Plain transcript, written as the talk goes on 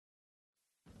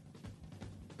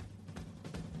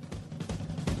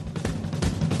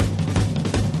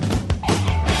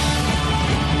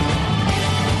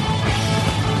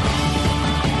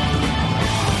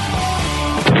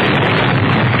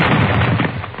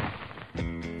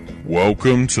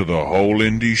Welcome to the Whole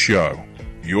Indy Show,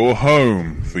 your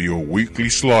home for your weekly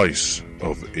slice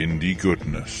of indie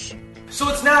goodness. So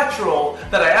it's natural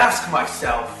that I ask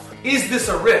myself, is this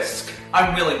a risk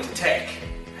I'm willing to take?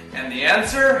 And the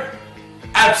answer?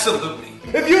 Absolutely.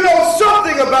 If you know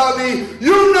something about me,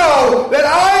 you know that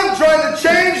I am trying to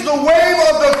change the wave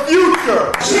of the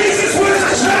future. Jesus was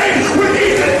the same. We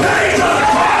need to pay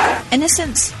the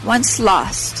Innocence once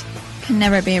lost can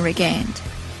never be regained.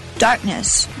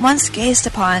 Darkness once gazed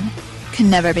upon can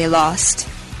never be lost.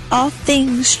 All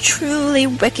things truly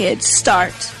wicked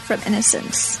start from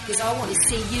innocence. Because I want to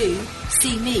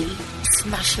see me,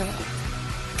 smash up.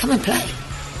 Come and play.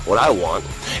 What I want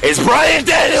is Bryan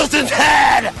Danielson's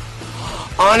head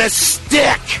on a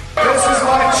stick. This is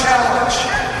my challenge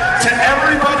to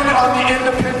everybody on the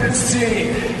Independence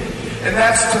team, and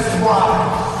that's to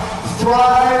thrive.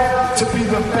 Thrive to be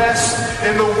the best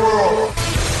in the world.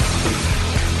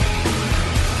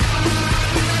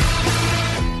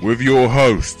 With your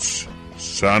hosts,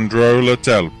 Sandro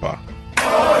Latelpa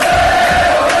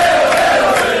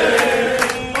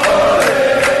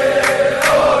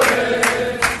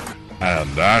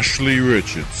and Ashley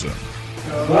Richardson.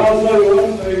 I'll tell you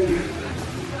one thing,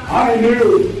 I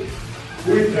knew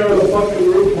we'd tear the fucking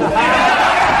roof off.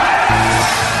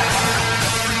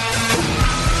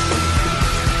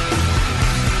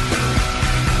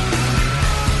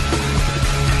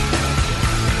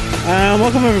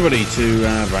 Welcome everybody to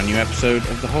a brand new episode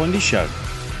of the Whole Indy Show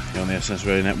here on the SNS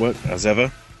Radio Network. As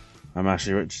ever, I'm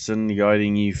Ashley Richardson,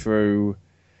 guiding you through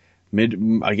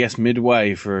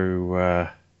midway through.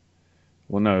 Are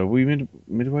we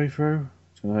midway through?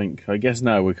 I guess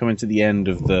no. We're coming to the end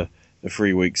of the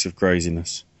 3 weeks of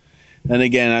craziness. Then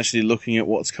again, actually looking at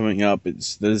what's coming up,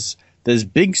 there's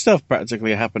big stuff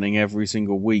practically happening every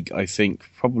single week. I think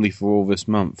probably for all this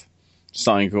month,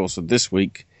 starting of course with this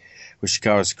week, with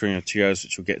Shikara's Screen of Trios,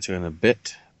 which we'll get to in a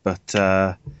bit. But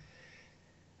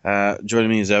joining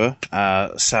me as ever,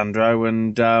 Sandro,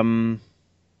 and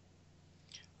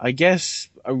I guess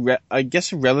a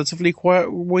relatively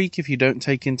quiet week if you don't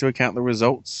take into account the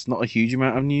results. Not a huge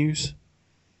amount of news.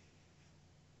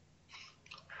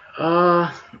 Yeah,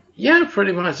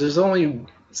 pretty much. There's only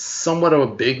somewhat of a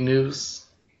big news,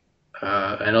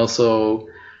 and also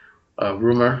a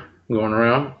rumor going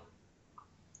around.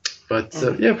 But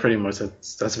yeah, pretty much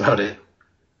that's about it.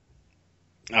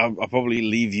 I'll probably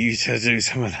leave you to do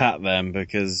some of that then,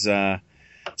 because some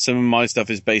of my stuff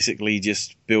is basically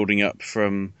just building up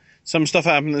from some stuff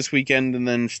that happened this weekend and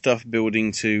then stuff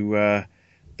building to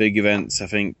big events, I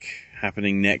think,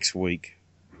 happening next week.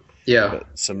 Yeah.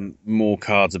 But some more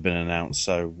cards have been announced,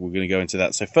 so we're going to go into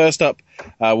that. So first up,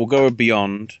 we'll go with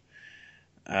Beyond.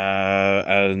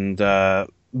 And the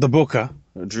booker,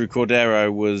 Drew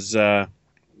Cordero, was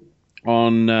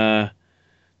on the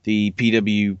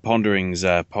PW Ponderings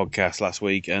podcast last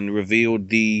week and revealed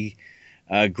the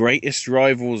Greatest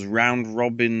Rivals round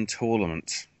robin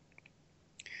tournament,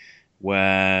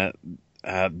 where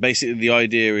basically the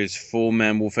idea is 4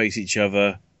 men will face each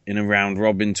other in a round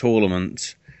robin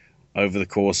tournament over the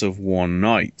course of one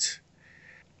night.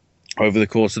 Over the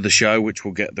course of the show, which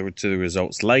we'll get to the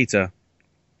results later,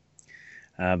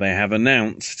 they have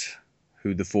announced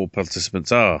who the 4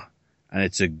 participants are, and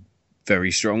it's a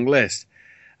very strong list.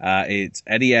 It's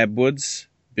Eddie Edwards,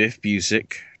 Biff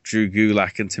Busick, Drew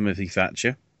Gulak, and Timothy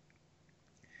Thatcher.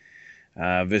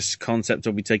 This concept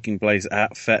will be taking place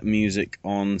at FET Music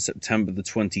on September the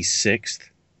 26th.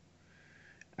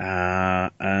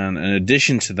 And in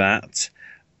addition to that,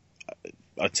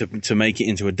 to make it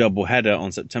into a double header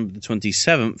on September the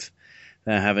 27th,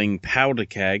 they're having Powder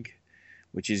Keg,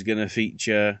 which is going to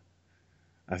feature,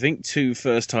 I think, 2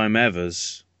 first-time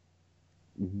evers.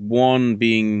 One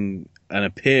being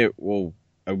a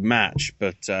match,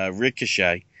 but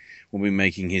Ricochet will be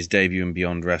making his debut in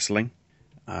Beyond Wrestling.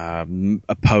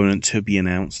 Opponent to be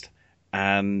announced.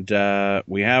 And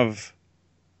we have...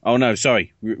 Oh, no,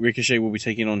 sorry. Ricochet will be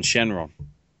taking on Shenron.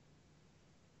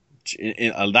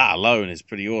 That alone is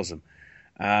pretty awesome.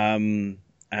 And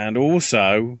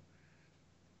also,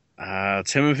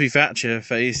 Timothy Thatcher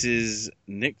faces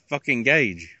Nick fucking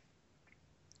Gage.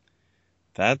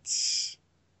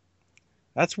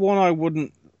 That's one I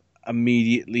wouldn't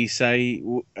immediately say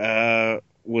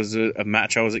was a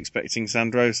match I was expecting,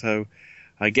 Sandro. So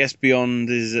I guess Beyond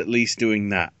is at least doing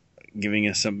that, giving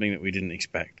us something that we didn't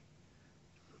expect.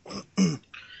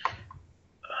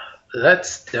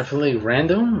 That's definitely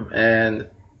random, and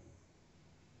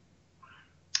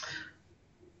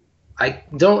I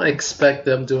don't expect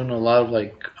them doing a lot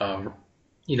of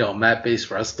mat-based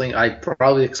wrestling. I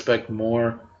probably expect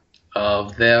more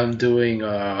of them doing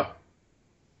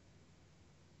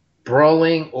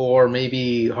brawling or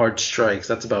maybe hard strikes.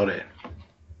 That's about it.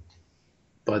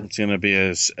 But it's going to be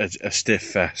a stiff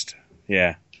fest.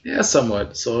 Yeah. Yeah,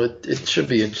 somewhat. So it should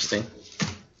be interesting.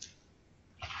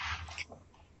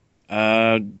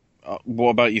 What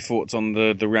about your thoughts on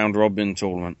the round robin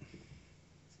tournament?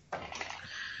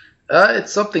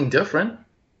 It's something different.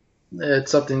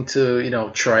 It's something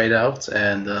to try it out,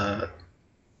 and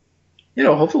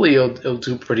hopefully it'll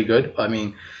do pretty good. I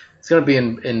mean, it's gonna be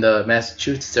in the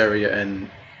Massachusetts area, and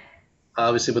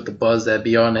obviously with the buzz that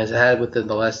Beyond has had within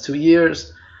the last 2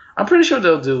 years, I'm pretty sure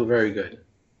they'll do very good.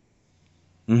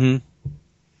 Mm-hmm.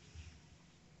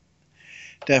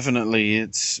 Definitely,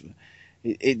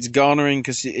 it's garnering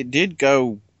because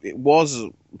it was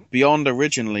Beyond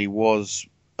originally was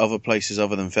other places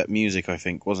other than Fet Music, I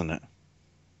think, wasn't it?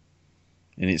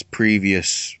 In its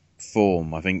previous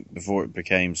form, I think, before it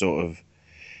became sort of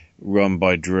run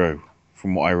by Drew,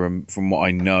 from what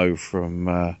I know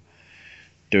from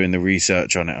doing the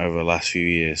research on it over the last few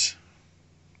years.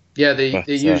 Yeah, they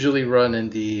usually run in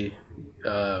the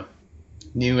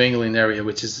New England area,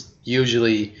 which is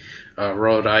usually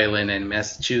Rhode Island and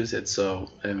Massachusetts. So,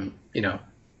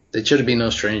 there should be no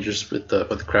strangers with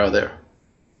the crowd there.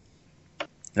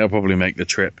 They'll probably make the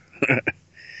trip.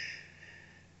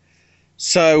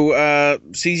 So,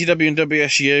 CZW and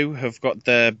WSU have got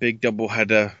their big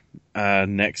doubleheader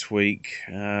next week,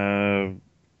 and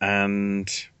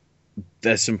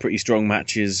there's some pretty strong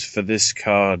matches for this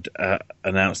card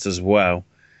announced as well.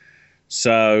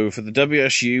 So, for the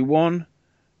WSU one,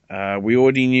 we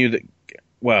already knew that.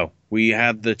 Well, we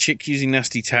had the Chick Using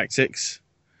Nasty Tactics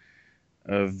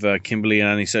of Kimberly and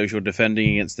Antisocial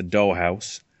defending against the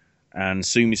Dollhouse, and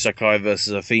Sumi Sakai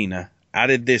versus Athena.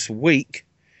 Added this week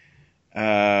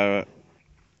has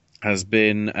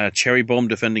been Cherry Bomb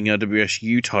defending her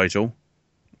WSU title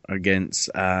against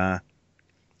Candice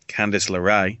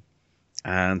LeRae,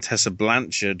 and Tessa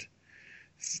Blanchard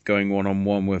going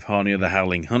one-on-one with Hania the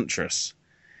Howling Huntress.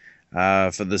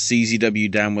 For the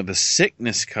CZW Down with a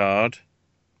Sickness card,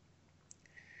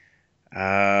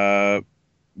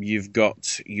 you've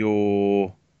got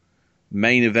your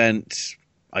main event,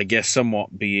 I guess,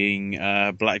 somewhat being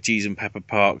Black G's and Pepper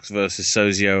Parks versus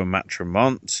Sozio and Matt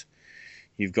Tremont.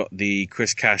 You've got the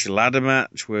Chris Cash ladder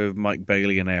match with Mike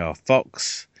Bailey and AR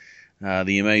Fox.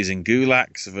 The Amazing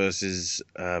Gulags versus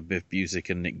Biff Busick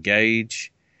and Nick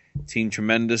Gage. Team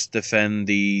Tremendous defend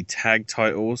the tag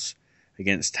titles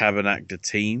against Tabernacle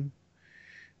Team,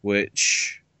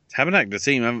 which Tabernacle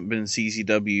Team haven't been in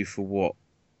CCW for what,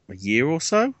 a year or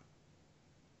so?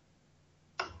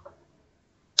 I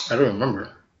don't remember.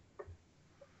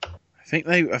 I think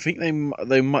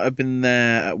they might have been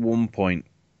there at one point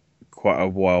quite a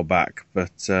while back,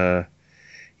 but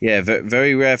yeah,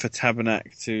 very rare for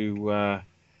Tabernacle to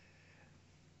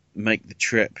make the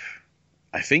trip.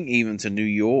 I think even to New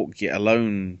York, yet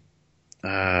alone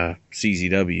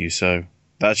CZW, so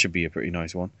that should be a pretty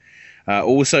nice one.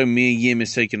 Also, Mia Yim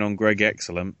is taking on Greg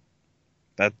Excellent.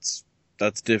 That's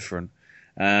different.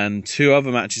 And two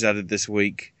other matches added this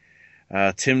week.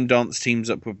 Tim Donst teams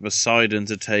up with Poseidon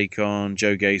to take on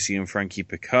Joe Gacy and Frankie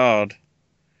Picard.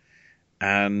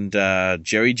 And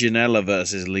Jerry Janela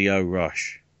versus Leo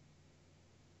Rush.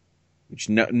 Which,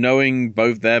 knowing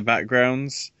both their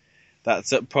backgrounds,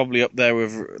 that's probably up there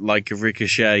with like a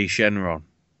Ricochet Shenron.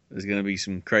 There's going to be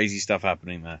some crazy stuff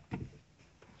happening there.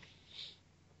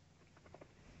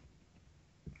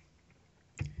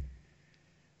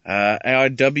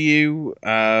 AIW,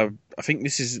 I think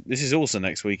this is also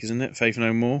next week, isn't it? Faith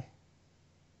No More?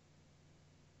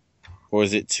 Or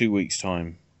is it 2 weeks'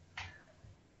 time?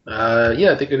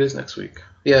 Yeah, I think it is next week.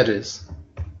 Yeah, it is.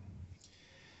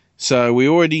 So we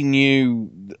already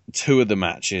knew two of the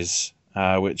matches,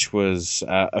 which was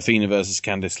Athena versus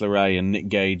Candice LeRae and Nick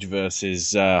Gage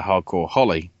versus Hardcore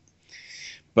Holly.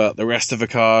 But the rest of the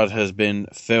card has been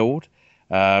filled.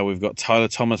 We've got Tyler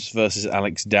Thomas versus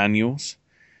Alex Daniels.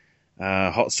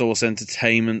 Hot Sauce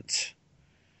Entertainment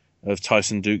of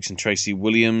Tyson Dukes and Tracy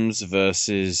Williams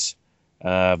versus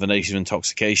the Nation of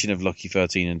Intoxication of Lucky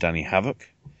 13 and Danny Havoc.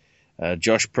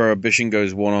 Josh Prohibition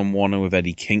goes one-on-one with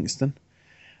Eddie Kingston.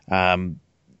 And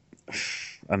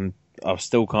I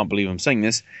still can't believe I'm saying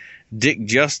this. Dick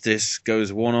Justice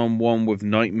goes one-on-one with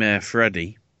Nightmare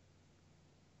Freddy.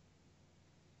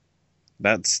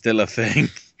 That's still a thing.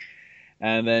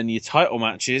 And then your title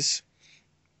matches...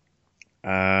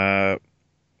 already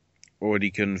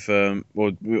confirmed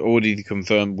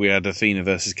we had Athena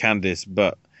versus Candice,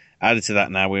 but added to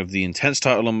that now we have the Intense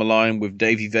title on the line with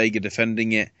Davey Vega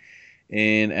defending it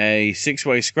in a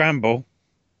 6-way scramble,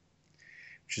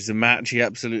 which is a match he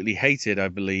absolutely hated, I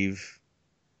believe,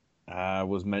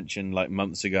 was mentioned like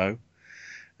months ago.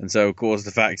 And so, of course,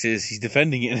 the fact is he's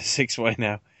defending it in a 6-way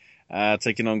now.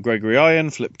 Taking on Gregory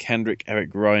Iron, Flip Kendrick, Eric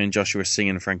Ryan, Joshua Singh,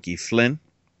 and Frankie Flynn.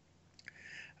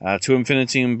 To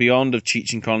Infinity and Beyond of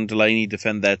Cheech and Con Delaney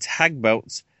defend their tag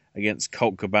belts against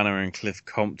Colt Cabana and Cliff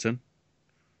Compton.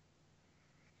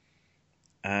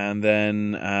 And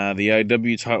then the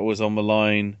AEW title was on the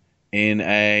line in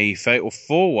a fatal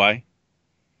 4-way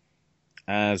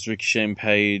as Ricochet and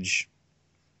Page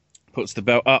puts the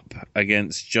belt up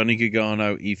against Johnny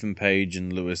Gargano, Ethan Page,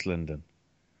 and Lewis Linden.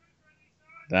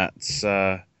 That's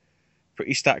a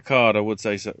pretty stacked card, I would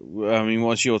say. So, I mean,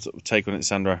 what's your take on it,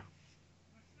 Sandro?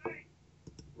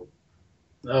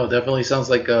 Oh, definitely sounds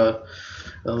like a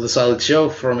solid show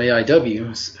from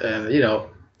AIW. And, you know,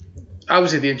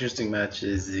 obviously the interesting match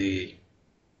is the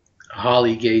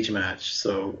Holly Gage match.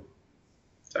 So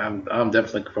I'm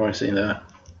definitely looking forward to seeing that.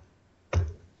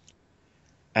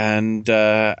 And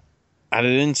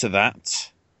added into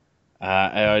that,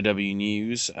 AIW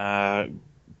news,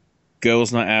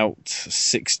 Girls Night Out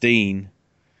 16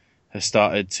 has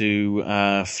started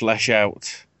to flesh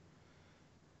out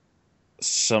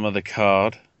some of the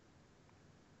card.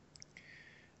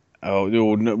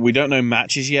 We don't know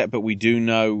matches yet, but we do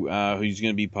know who's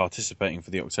going to be participating for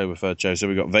the October 3rd show. So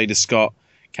we've got Vader Scott,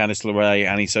 Candice LeRae,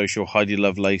 Annie Social, Heidi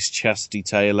Lovelace, Chastity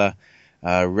Taylor,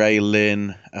 Ray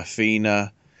Lynn,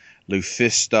 Athena,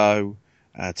 Lufisto,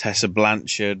 Tessa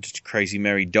Blanchard, Crazy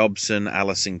Mary Dobson,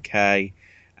 Allison Kay,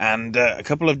 and a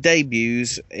couple of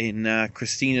debuts in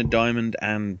Christina Diamond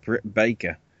and Britt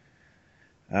Baker.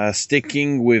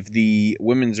 Sticking with the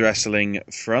women's wrestling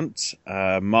front,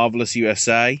 Marvelous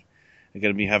USA are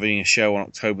going to be having a show on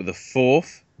October the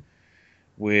 4th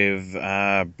with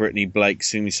Brittany Blake,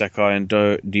 Sumi Sakai, and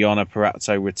Diana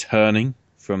Perazzo returning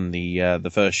from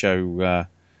the first show a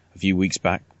few weeks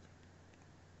back.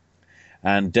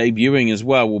 And debuting as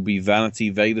well will be Vanity,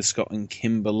 Vader Scott, and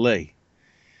Kimberly.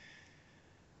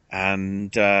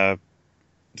 And final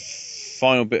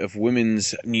bit of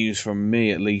women's news from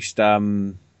me, at least.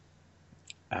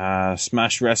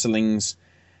 Smash Wrestling's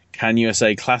Can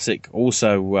USA Classic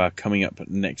also coming up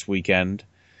next weekend.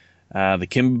 The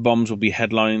Kimber Bombs will be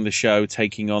headlining the show,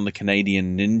 taking on the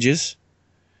Canadian Ninjas.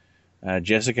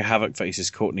 Jessica Havoc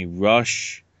faces Courtney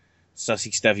Rush.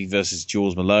 Sussy Steffi versus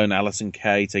Jules Malone. Allison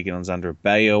Kay taking on Xandra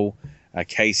Bale.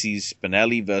 Casey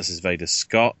Spinelli versus Vader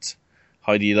Scott.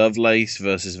 Heidi Lovelace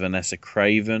versus Vanessa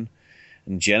Craven.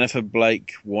 And Jennifer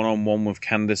Blake one-on-one with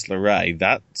Candice LeRae.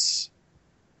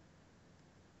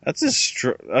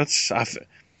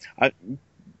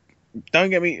 Don't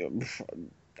get me.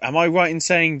 Am I right in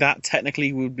saying that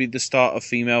technically would be the start of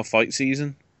female fight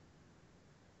season?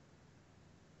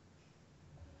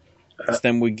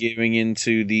 Then we're gearing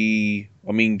into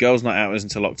Girls Night Out is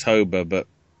until October, but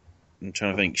I'm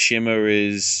trying to think.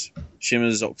 Shimmer's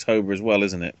October as well,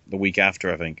 isn't it? The week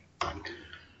after, I think.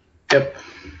 Yep.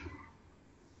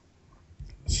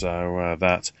 So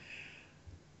that.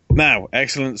 Now,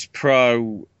 Excellence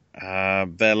Pro,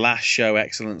 their last show,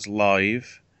 Excellence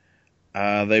Live,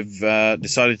 they've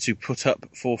decided to put up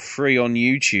for free on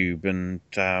YouTube, and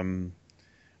I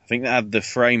think they had the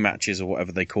frame matches or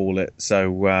whatever they call it.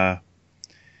 So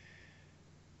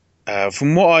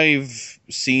from what I've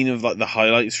seen of like the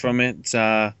highlights from it,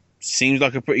 seems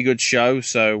like a pretty good show.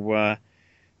 So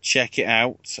check it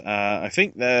out. I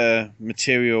think the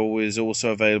material is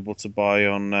also available to buy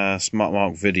on Smart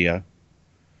Mark Video.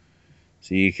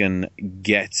 So you can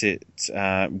get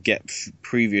get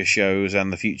previous shows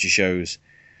and the future shows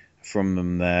from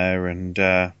them there, and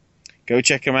go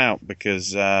check them out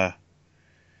because they're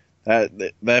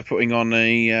putting on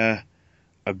a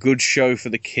good show for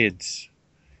the kids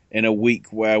in a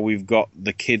week where we've got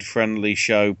the kid-friendly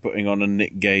show putting on a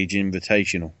Nick Gage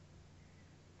Invitational,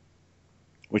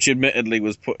 which admittedly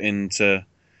was put into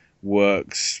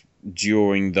works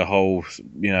during the whole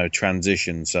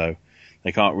transition, so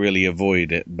they can't really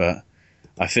avoid it. But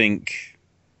I think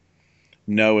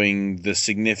knowing the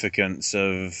significance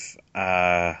of,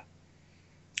 I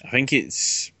think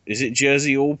is it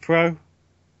Jersey All Pro,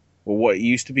 or what it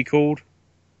used to be called,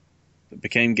 that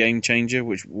became Game Changer,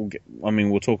 which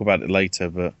we'll talk about it later.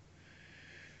 But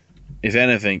if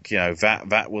anything,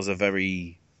 that was a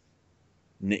very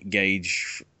Nick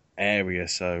Gage area.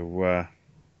 So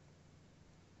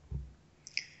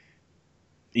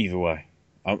either way.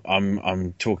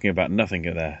 I'm talking about nothing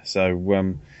there.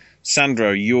 So,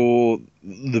 Sandro, you're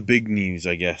the big news,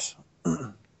 I guess.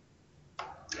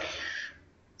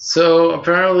 So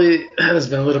apparently there's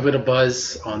been a little bit of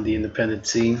buzz on the independent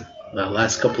scene the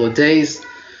last couple of days.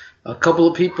 A couple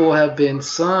of people have been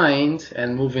signed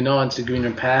and moving on to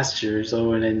greener pastures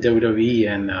over in WWE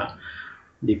and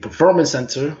the Performance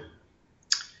Center.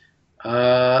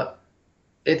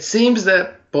 It seems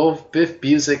that both Biff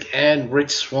Busick and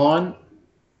Rich Swann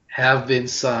have been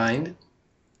signed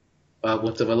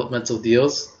with developmental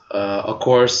deals. Of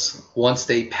course, once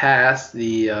they pass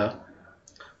the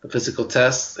physical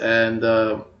test, and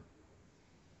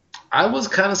I was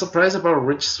kind of surprised about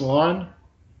Rich Swann,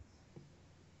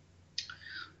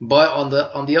 but on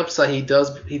the upside, he does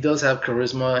have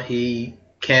charisma. He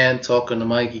can talk on the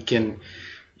mic. He can,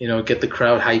 get the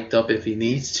crowd hyped up if he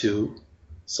needs to.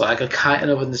 So I could kind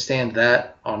of understand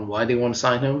that on why they want to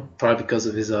sign him, probably because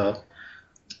of his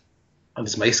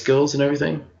mic skills and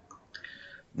everything.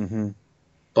 Mm-hmm.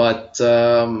 But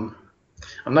I'm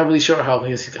not really sure how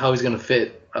he's going to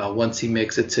fit once he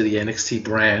makes it to the NXT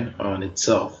brand on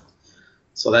itself.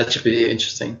 So that should be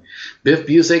interesting. Biff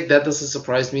Busick, that doesn't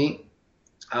surprise me.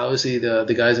 Obviously,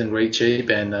 the guy's in great shape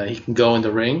and he can go in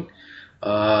the ring.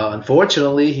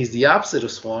 Unfortunately, he's the opposite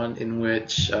of Swann, in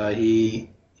which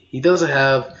he doesn't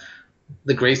have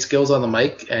the great skills on the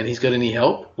mic, and he's going to need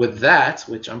help with that,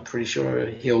 which I'm pretty sure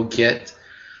he'll get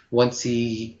once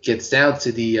he gets down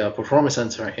to the Performance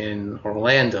Center in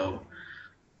Orlando.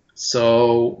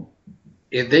 So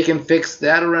if they can fix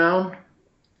that around,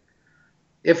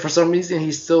 if for some reason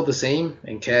he's still the same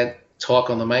and can't talk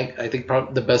on the mic, I think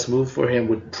the best move for him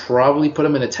would probably put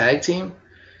him in a tag team.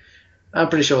 I'm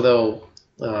pretty sure they'll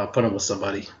put him with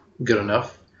somebody good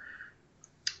enough.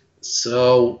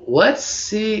 So let's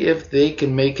see if they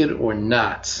can make it or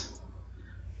not.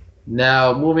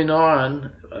 Now, moving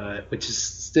on, which is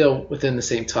still within the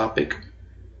same topic,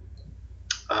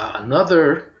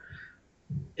 another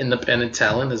independent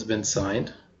talent has been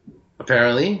signed,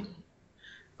 apparently.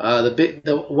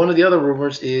 One of the other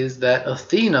rumors is that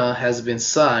Athena has been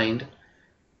signed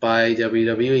by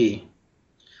WWE.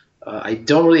 I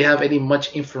don't really have any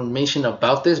much information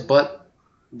about this, but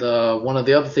one of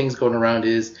the other things going around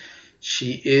is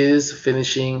she is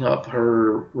finishing up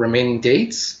her remaining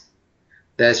dates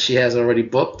that she has already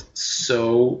booked.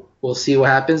 So we'll see what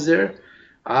happens there.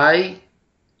 I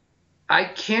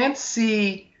can't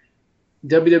see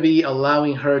WWE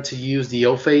allowing her to use the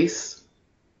O-Face,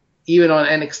 even on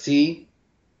NXT.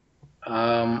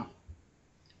 I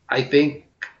think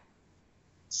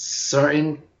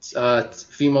certain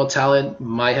female talent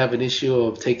might have an issue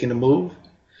of taking a move,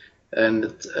 and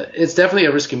it's definitely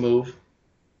a risky move.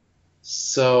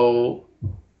 So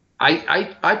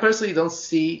I personally don't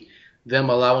see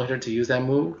them allowing her to use that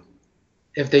move.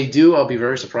 If they do, I'll be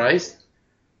very surprised.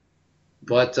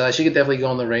 But she could definitely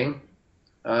go in the ring.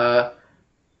 I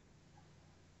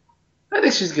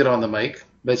think she's good on the mic,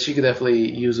 but she could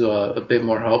definitely use a bit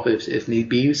more help if need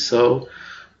be. So,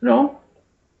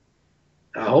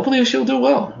 hopefully she'll do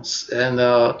well. And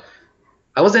I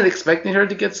wasn't expecting her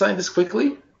to get signed this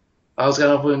quickly. I was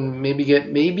gonna hoping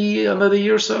maybe another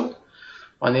year or so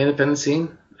on the independent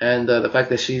scene. And the fact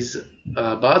that she's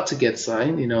about to get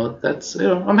signed,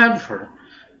 I'm happy for her.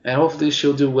 And hopefully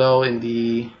she'll do well in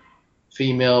the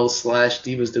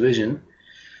female/divas division.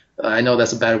 I know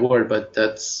that's a bad word, but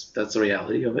that's the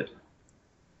reality of it.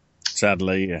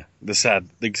 Sadly, yeah. The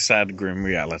sad, grim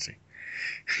reality.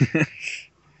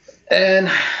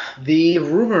 And the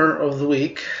rumor of the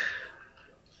week,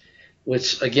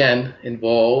 which again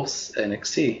involves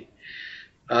NXT.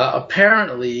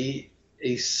 Apparently,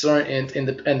 a certain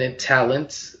independent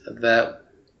talent that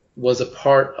was a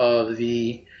part of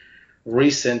the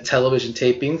recent television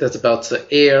taping that's about to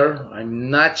air.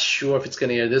 I'm not sure if it's going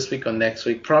to air this week or next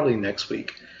week, probably next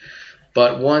week.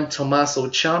 But one Tommaso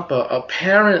Ciampa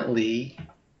apparently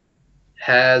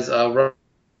has rubbed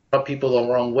people the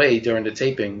wrong way during the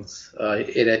tapings.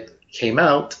 It came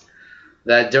out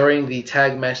that during the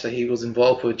tag match that he was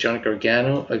involved with Johnny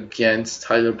Gargano against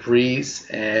Tyler Breeze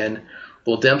and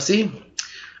Bull Dempsey,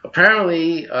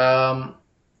 apparently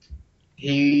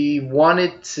he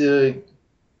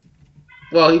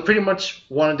pretty much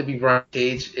wanted to be Brian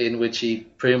Cage, in which he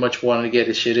pretty much wanted to get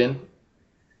his shit in,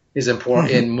 his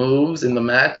important moves in the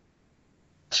match.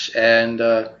 And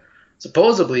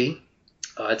supposedly,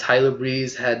 Tyler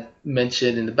Breeze had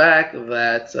mentioned in the back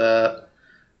that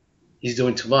he's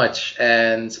doing too much.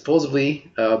 And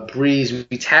supposedly, Breeze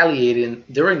retaliated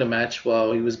during the match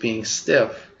while he was being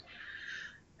stiff.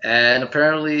 And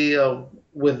apparently,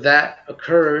 with that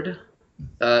occurred,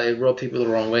 it rubbed people the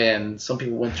wrong way, and some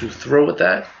people went to throw with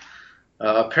that.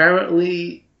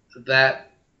 Apparently, that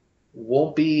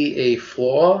won't be a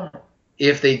flaw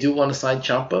if they do want to sign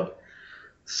Ciampa.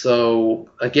 So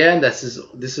again, this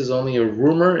is only a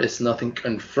rumor; it's nothing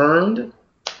confirmed.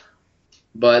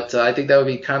 But I think that would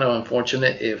be kind of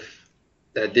unfortunate if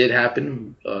that did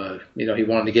happen. He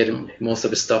wanted to get most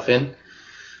of his stuff in.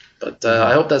 But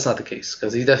I hope that's not the case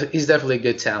because he's definitely a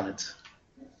good talent.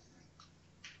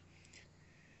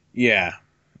 Yeah.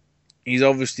 He's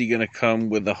obviously going to come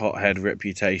with a hothead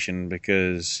reputation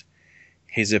because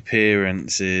his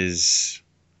appearance is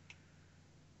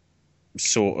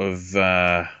sort of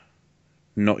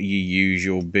not your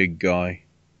usual big guy.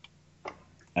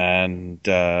 And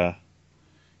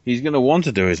he's going to want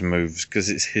to do his moves because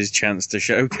it's his chance to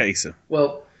showcase them.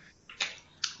 Well,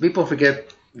 people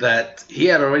forget that he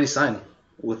had already signed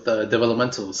with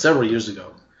Developmental several years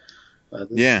ago.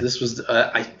 This was,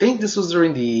 I think this was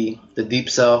during the Deep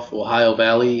South, Ohio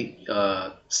Valley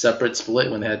separate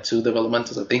split when they had two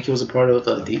developmentals. I think he was a part of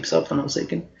the Deep South, if I'm not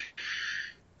mistaken.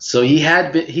 So he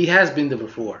has been there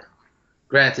before.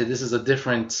 Granted, this is a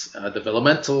different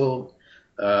developmental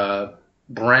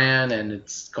brand, and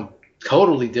it's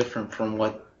totally different from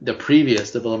what the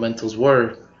previous developmentals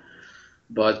were.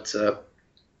 But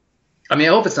I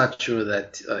hope it's not true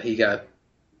that he got.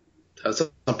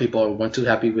 Some people weren't too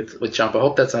happy with Ciampa. I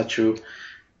hope that's not true.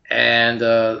 And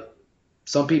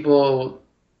some people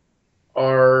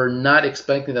are not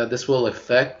expecting that this will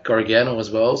affect Gargano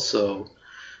as well. So,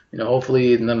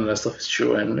 hopefully none of that stuff is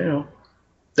true. And,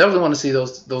 definitely want to see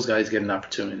those guys get an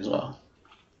opportunity as well.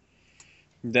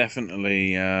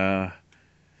 Definitely. As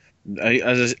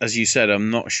you said,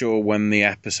 I'm not sure when the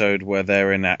episode where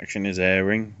they're in action is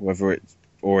airing, whether it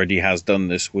already has done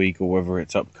this week or whether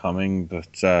it's upcoming,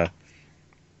 but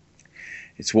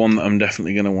it's one that I'm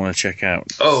definitely going to want to check out.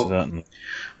 Oh, certainly.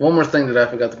 One more thing that I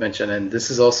forgot to mention, and this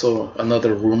is also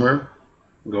another rumor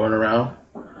going around.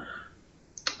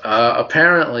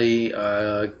 Apparently,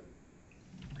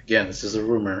 again, this is a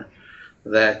rumor,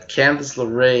 that Candice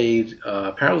LeRae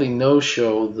apparently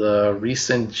no-showed the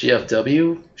recent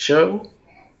GFW show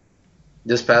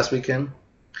this past weekend.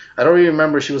 I don't really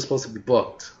remember she was supposed to be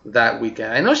booked that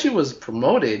weekend. I know she was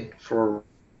promoted for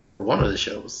one of the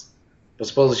shows, but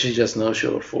supposedly she just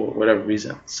no-showed for whatever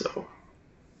reason. So,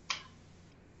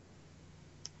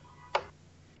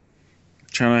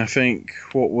 trying to think,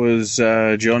 what was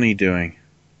Johnny doing?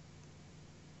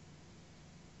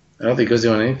 I don't think he was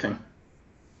doing anything.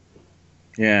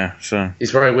 Yeah, so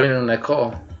he's probably waiting on that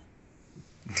call.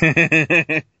 Trying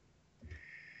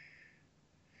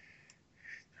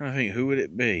to think, who would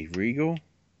it be? Regal?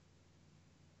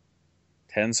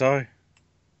 Tensai?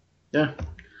 Yeah.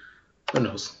 Who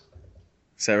knows?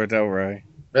 Sarah Del Rey?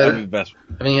 That'd be the best.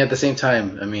 At the same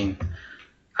time,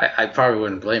 I probably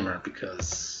wouldn't blame her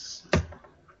because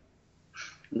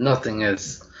nothing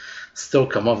has still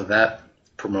come of that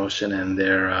promotion and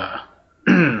their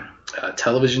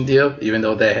television deal, even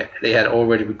though they had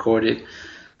already recorded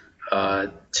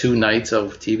 2 nights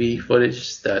of TV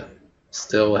footage that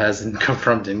still hasn't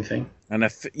confirmed anything. And I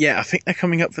think they're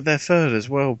coming up for their third as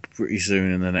well pretty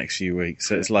soon in the next few weeks.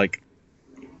 So it's like,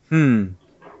 anything?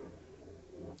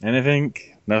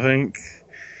 Nothing?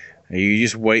 Are you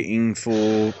just waiting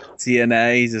for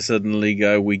TNA to suddenly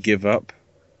go, we give up?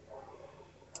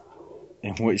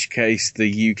 In which case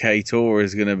the UK tour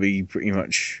is going to be pretty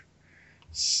much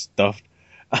stuffed.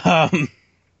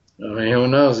 Who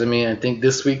knows? I think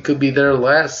this week could be their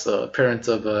last appearance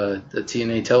of the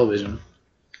TNA television.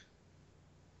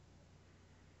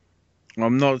 I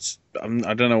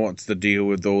don't know what's the deal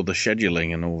with all the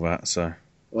scheduling and all that. So,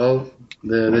 well,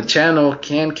 the channel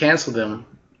can cancel them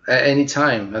at any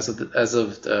time as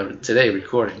of today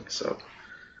recording. So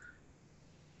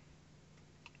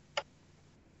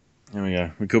there we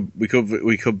go.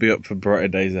 We could be up for brighter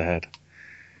days ahead.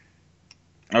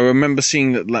 I remember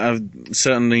seeing that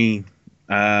certainly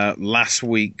last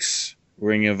week's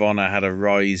Ring of Honor had a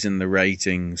rise in the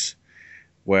ratings,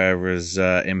 whereas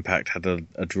Impact had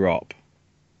a drop.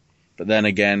 But then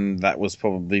again, that was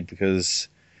probably because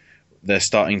they're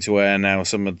starting to air now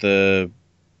some of the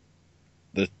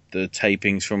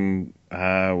tapings from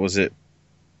the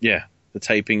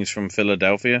tapings from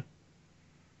Philadelphia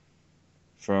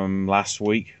from last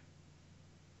week.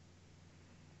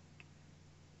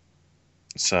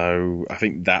 So I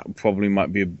think that probably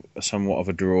might be somewhat of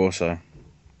a draw. So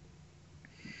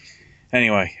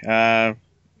anyway,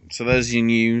 so there's your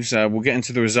news. We'll get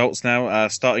into the results now.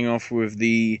 Starting off with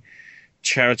the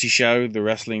charity show, the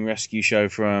Wrestling Rescue Show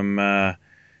from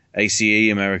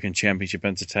ACE, American Championship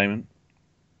Entertainment,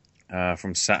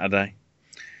 from Saturday.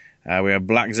 We have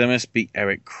Black Zemis beat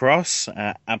Eric Cross.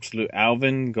 Absolute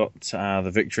Alvin got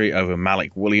the victory over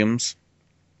Malik Williams.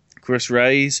 Chris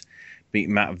Reyes beat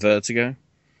Matt Vertigo.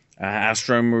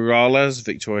 Astro Morales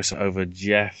victorious over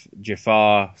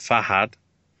Jafar Fahad.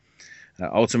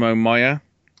 Ultimo Maya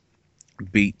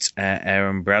beat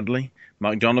Aaron Bradley.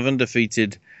 Mike Donovan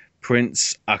defeated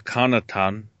Prince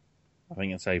Akhenaton. I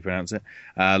think that's how you pronounce it.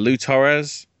 Lou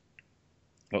Torres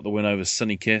got the win over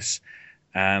Sonny Kiss.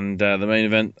 And the main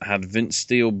event had Vince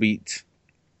Steele beat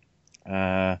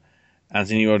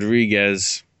Anthony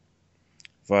Rodriguez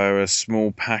via a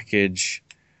small package,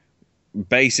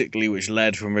 basically, which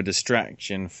led from a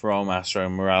distraction from Astro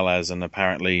Morales, and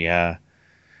apparently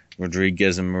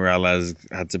Rodriguez and Morales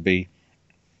had to be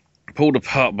pulled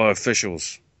apart by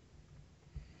officials.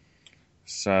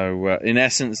 So, in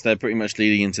essence, they're pretty much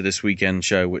leading into this weekend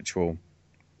show, which we'll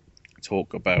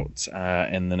talk about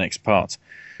in the next part.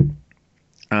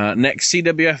 Next,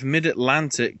 CWF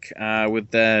Mid-Atlantic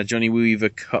with their Johnny Weaver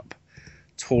Cup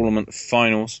tournament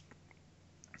finals.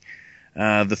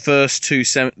 The first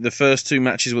two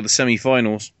matches were the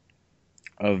semi-finals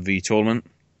of the tournament,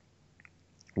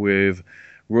 with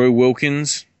Roy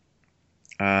Wilkins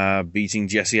beating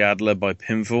Jesse Adler by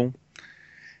pinfall.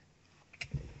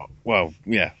 Well,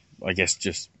 yeah, I guess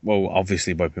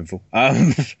obviously by pinfall.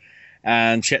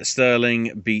 And Chet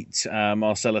Sterling beat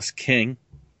Marcellus King.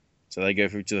 So they go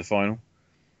through to the final.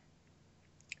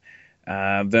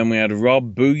 Then we had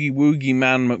Rob Boogie Woogie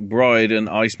Man McBride and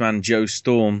Iceman Joe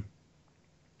Storm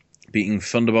beating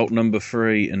Thunderbolt No.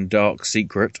 3 and Dark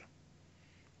Secret.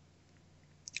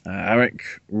 Eric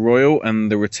Royal and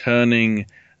the returning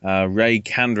Ray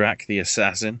Kandrak, the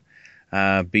Assassin,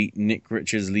 beat Nick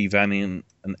Richards, Lee Valiant,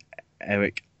 and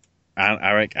Eric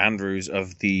Andrews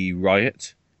of the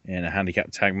Riot in a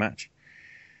handicap tag match.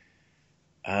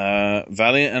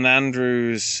 Valiant and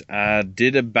Andrews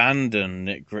did abandon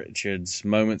Nick Richards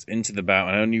moments into the bout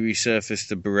and only resurfaced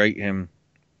to berate him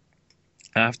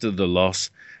after the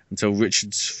loss until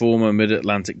Richards' former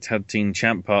Mid-Atlantic Tag Team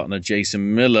Champ partner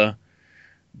Jason Miller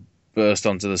burst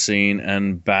onto the scene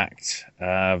and backed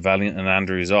Valiant and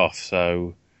Andrews off.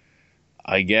 So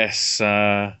I guess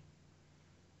the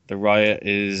Riot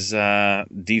is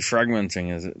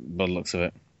defragmenting by the looks of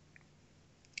it.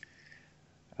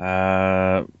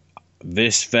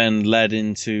 This then led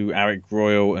into Eric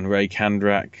Royal and Ray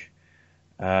Kandrak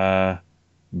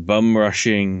bum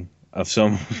rushing of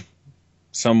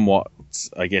somewhat,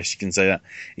 I guess you can say that,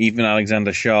 even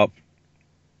Alexander Sharp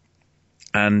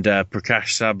and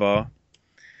Prakash Sabar.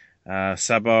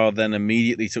 Sabar then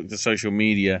immediately took to social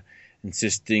media,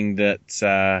 insisting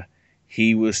that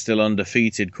he was still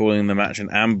undefeated, calling the match an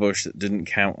ambush that didn't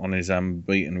count on his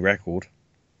unbeaten record.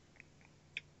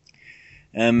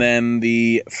 And then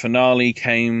the finale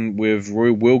came with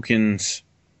Roy Wilkins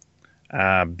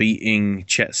beating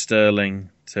Chet Sterling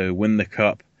to win the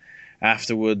cup.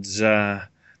 Afterwards, the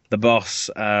boss,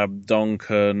 Don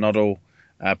Kernodle,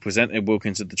 presented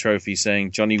Wilkins with the trophy,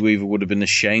 saying Johnny Weaver would have been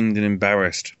ashamed and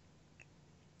embarrassed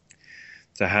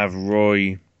to have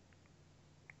Roy,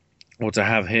 or to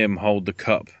have him hold the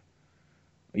cup.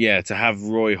 Yeah, to have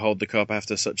Roy hold the cup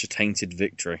after such a tainted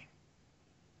victory.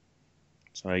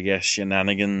 So I guess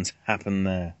shenanigans happen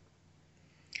there.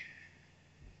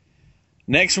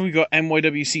 Next, we got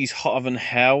NYWC's Hotter Than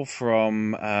Hell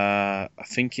from, I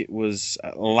think it was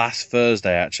last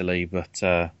Thursday, actually,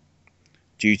 but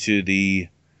due to the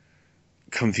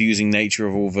confusing nature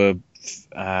of all the,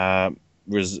 I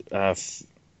was going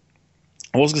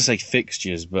to say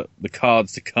fixtures, but the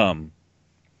cards to come,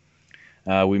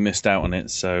 we missed out on it,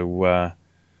 so...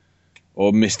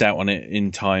 or missed out on it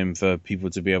in time for people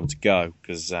to be able to go,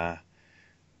 because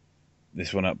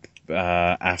this went up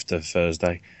after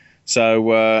Thursday.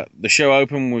 So the show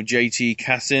opened with JT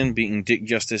Cassin beating Dick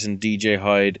Justice and DJ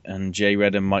Hyde and Jay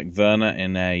Red and Mike Werner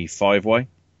in a 5-way.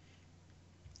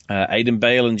 Aiden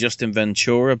Bale and Justin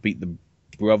Ventura beat the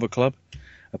Brother Club.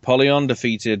 Apollyon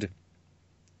defeated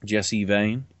Jesse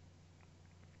Vane.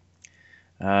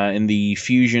 In the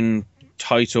Fusion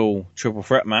title triple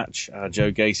threat match,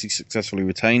 Joe Gacy successfully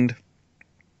retained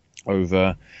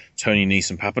over Tony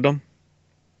Nese and Papadon.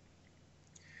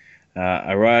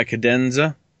 Araya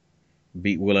Cadenza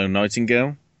beat Willow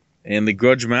Nightingale. In the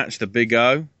grudge match, the Big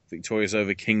O victorious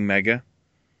over King Mega.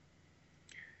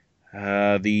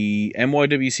 The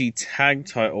NYWC tag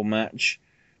title match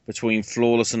between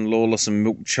Flawless and Lawless and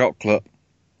Milk Chocolate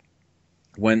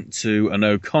went to a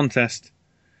no contest,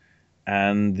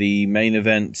 and the main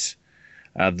event,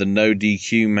 the no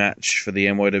DQ match for the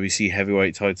NYWC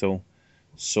heavyweight title,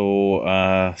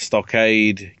 saw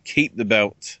Stockade keep the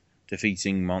belt,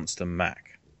 defeating Monster Mac.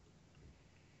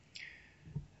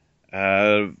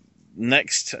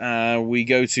 Next, we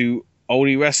go to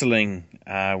Oldie Wrestling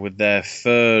with their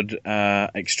third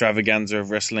extravaganza of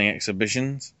wrestling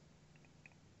exhibitions.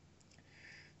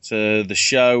 So the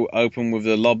show opened with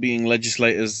the lobbying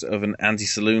legislators of an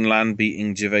anti-saloon land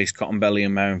beating Gervais Cottonbelly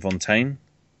and Marion Fontaine.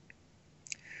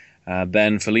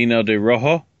 Then Felino de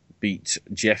Rojo beat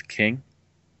Jeff King.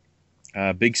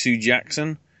 Big Sue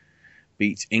Jackson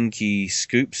beat Inky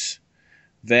Scoops.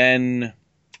 Then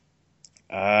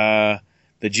the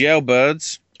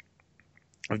Jailbirds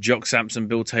of Jock Sampson,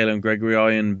 Bill Taylor, and Gregory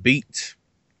Iron beat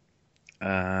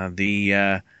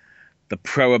the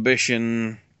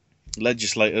Prohibition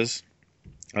legislators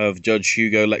of Judge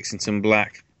Hugo Lexington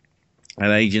Black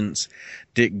and agents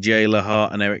Dick J.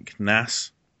 Lahart and Eric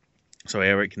Ness. So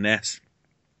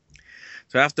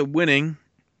after winning,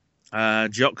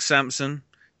 Jock Sampson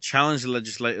challenged the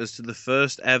legislators to the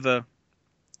first ever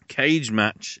cage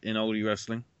match in oldie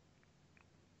wrestling,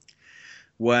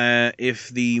 where if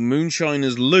the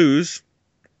Moonshiners lose,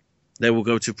 they will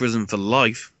go to prison for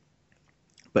life.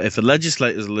 But if the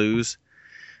legislators lose,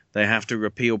 they have to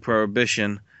repeal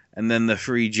Prohibition, and then the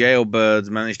three Jailbirds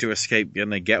manage to escape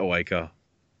in a getaway car.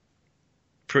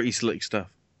 Pretty slick stuff.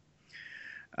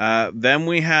 Then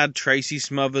we had Tracy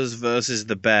Smothers versus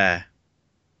the Bear.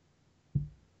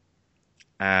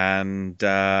 And,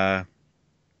 yeah.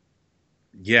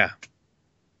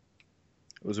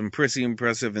 It was a pretty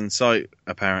impressive insight,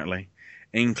 apparently,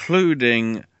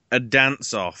 including a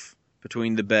dance-off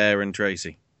between the Bear and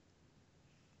Tracy.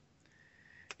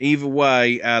 Either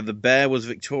way, the Bear was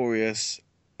victorious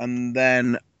and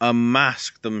then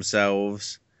unmasked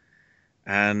themselves.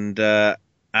 And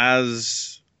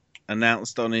as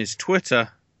announced on his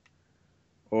Twitter,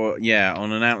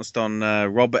 announced on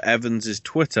Robert Evans'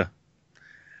 Twitter,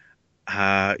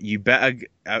 I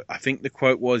think the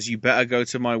quote was, "You better go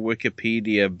to my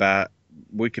Wikipedia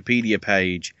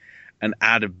page and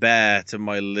add a bear to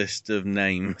my list of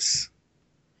names."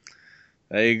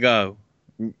 There you go.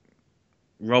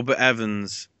 Robert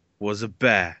Evans was a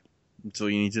bear. That's all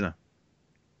you need to know.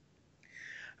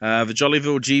 The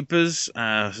Jollyville Jeepers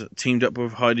teamed up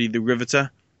with Heidi the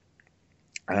Riveter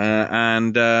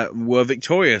and were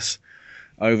victorious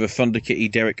over Thunder Kitty,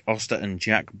 Derek Oster, and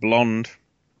Jack Blonde.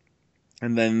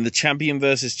 And then the champion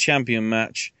versus champion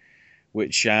match,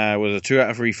 which was a 2 out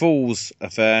of 3 falls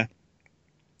affair.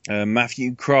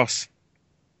 Matthew Cross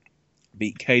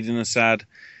beat Caden Assad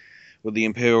with the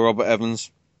Imperial Robert Evans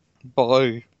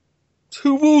by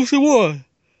 2 balls to 1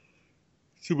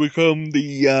 to become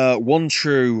the one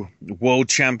true world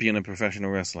champion of professional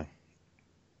wrestling.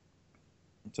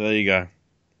 So there you go.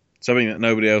 Something that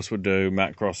nobody else would do.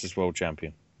 Matt Cross is world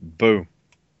champion. Boom.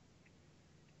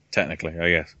 Technically, I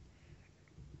guess.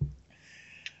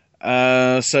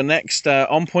 So next,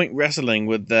 On Point Wrestling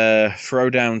with the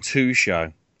Throwdown 2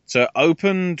 show. So it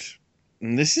opened,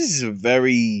 and this is a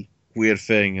very weird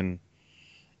thing, and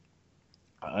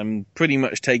I'm pretty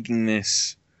much taking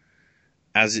this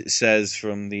as it says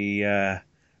from the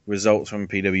results from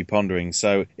PW Pondering.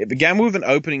 So it began with an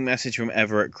opening message from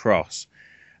Everett Cross.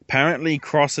 Apparently,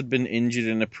 Cross had been injured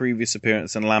in a previous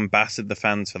appearance and lambasted the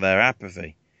fans for their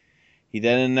apathy. He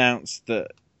then announced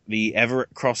that the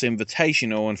Everett Cross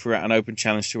Invitational and threw out an open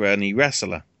challenge to any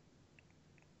wrestler.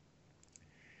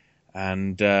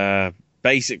 And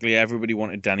basically everybody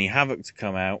wanted Danny Havoc to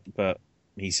come out, but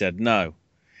he said no.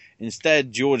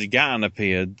 Instead, George Gatton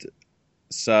appeared.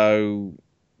 So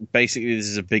basically this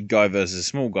is a big guy versus a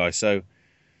small guy. So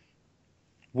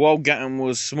while Gatton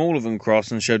was smaller than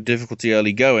Cross and showed difficulty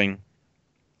early going,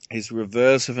 his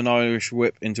reverse of an Irish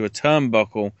whip into a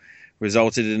turnbuckle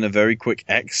resulted in a very quick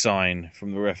X sign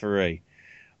from the referee.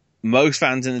 Most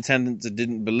fans in attendance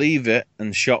didn't believe it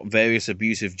and shot various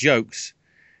abusive jokes.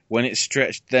 When it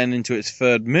stretched then into its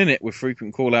 3rd minute with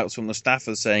frequent call-outs from the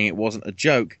staffers saying it wasn't a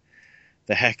joke,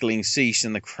 the heckling ceased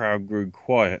and the crowd grew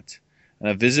quiet. And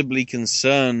a visibly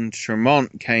concerned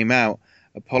Tremont came out,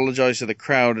 apologized to the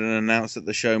crowd and announced that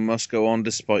the show must go on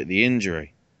despite the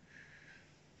injury.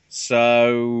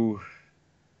 So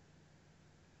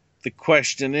the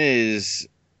question is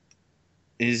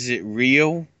it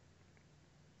real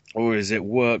or is it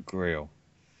work real?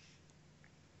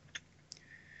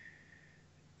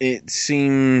 It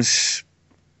seems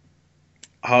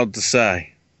hard to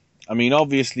say. I mean,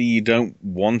 obviously you don't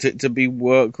want it to be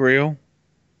work real.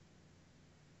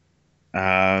 You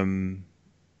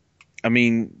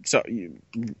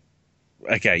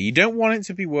don't want it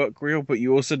to be work real, but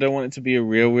you also don't want it to be a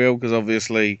real, because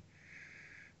obviously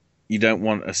you don't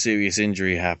want a serious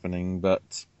injury happening.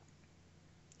 But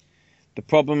the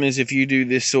problem is if you do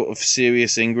this sort of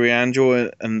serious injury,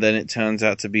 Andrew, and then it turns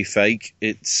out to be fake,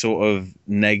 it's sort of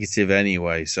negative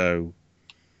anyway. So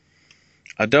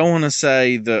I don't want to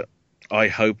say that I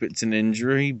hope it's an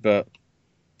injury, but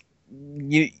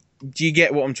do you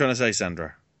get what I'm trying to say,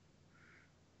 Sandro?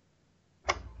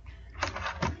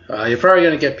 You're probably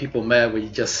going to get people mad what you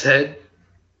just said.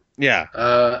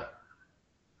 Yeah.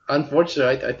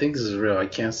 Unfortunately, I think this is real. I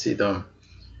can't see them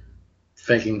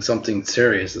faking something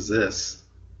serious as this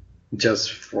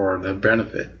just for the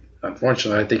benefit.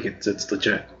 Unfortunately, I think it's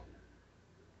legit.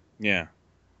 Yeah.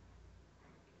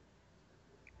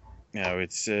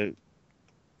 It's the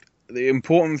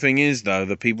important thing is, though,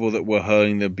 the people that were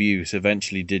hurling the abuse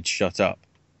eventually did shut up.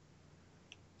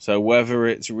 So whether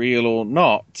it's real or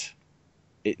not,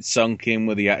 it sunk in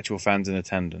with the actual fans in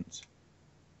attendance,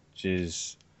 which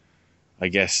is, I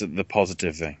guess, the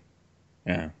positive thing.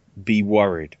 Yeah. Be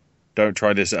worried. Don't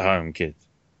try this at home, kids.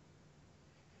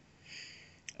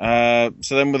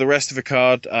 So then with the rest of the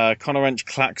card, Conor Wrench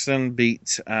Claxton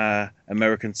beat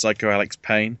American Psycho Alex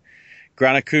Payne.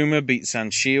 Gran Akuma beat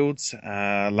San Shields.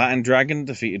 Latin Dragon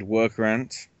defeated Worker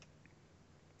Ant.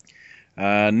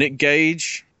 Nick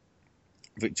Gage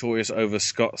victorious over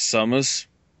Scott Summers,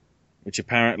 which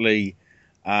apparently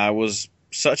was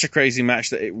such a crazy match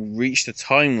that it reached a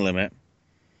time limit.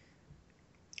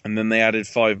 And then they added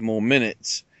 5 more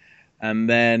minutes. And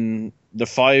then the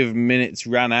 5 minutes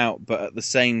ran out, but at the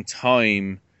same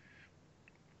time,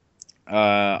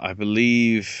 I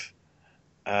believe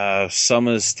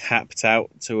Summers tapped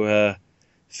out to a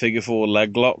figure 4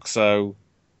 leg lock, so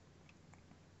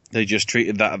they just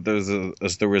treated that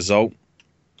as the result,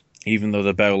 even though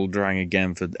the bell rang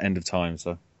again for the end of time.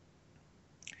 So,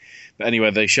 but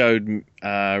anyway, they showed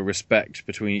respect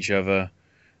between each other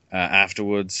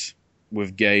afterwards,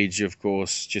 with Gage, of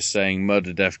course, just saying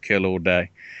murder, death, kill all day.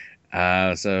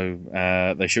 So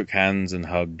they shook hands and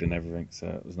hugged and everything, so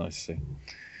it was nice to see.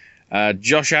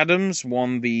 Josh Adams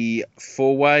won the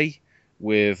 4-way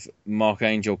with Mark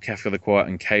Angel, Kefka the Quiet,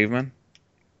 and Caveman.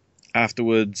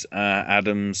 Afterwards,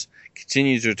 Adams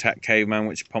continued to attack Caveman,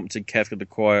 which prompted Kefka the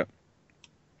Quiet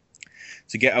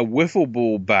to get a wiffle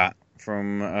ball bat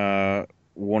from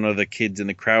one of the kids in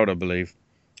the crowd, I believe,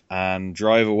 and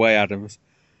drive away Adams.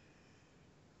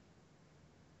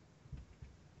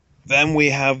 Then we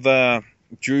have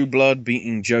Drew Blood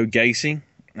beating Joe Gacy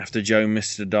after Joe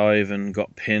missed a dive and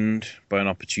got pinned by an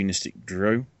opportunistic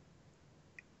Drew.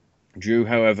 Drew,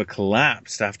 however,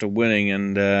 collapsed after winning,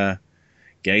 and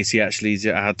Gacy actually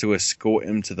had to escort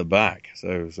him to the back.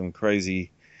 So some craziness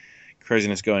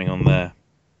going on there.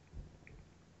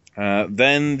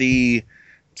 Then the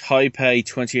Taipei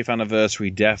 20th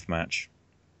anniversary death match.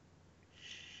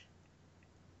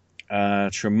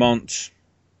 Tremont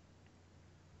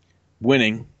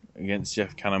winning against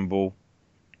Jeff Cannonball.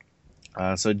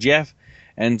 So Jeff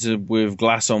entered with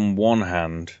glass on one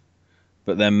hand,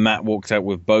 but then Matt walked out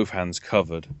with both hands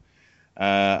covered.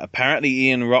 Apparently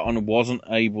Ian Rotten wasn't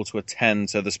able to attend,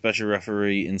 so the special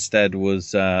referee instead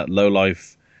was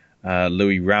lowlife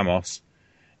Louis Ramos.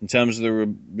 In terms of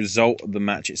the result of the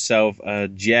match itself,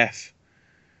 Jeff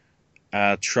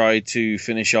tried to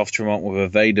finish off Tremont with a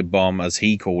Vader bomb, as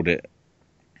he called it.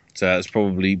 So it's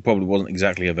probably wasn't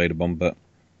exactly a Vader bomb, but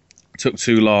took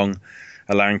too long,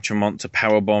 allowing Tremont to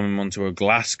powerbomb him onto a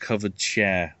glass-covered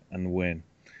chair and win.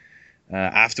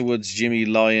 Afterwards, Jimmy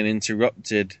Lyon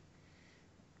interrupted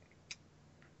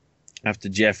after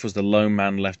Jeff was the lone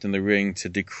man left in the ring to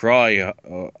decry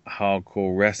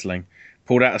hardcore wrestling.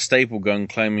 Pulled out a staple gun,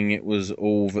 claiming it was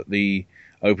all that the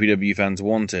OPW fans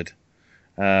wanted.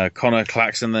 Connor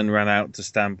Claxton then ran out to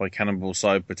stand by Cannonball's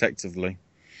side protectively.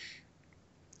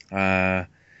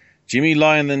 Jimmy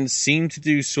Lyon then seemed to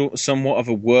do somewhat of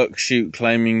a work shoot,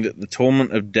 claiming that the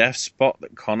Tournament of Death spot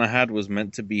that Connor had was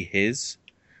meant to be his,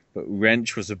 but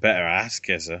Wrench was a better ass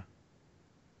kisser.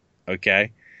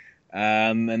 Okay.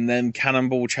 And then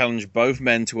Cannonball challenged both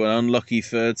men to an unlucky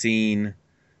 13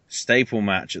 staple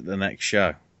match at the next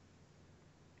show.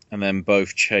 And then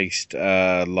both chased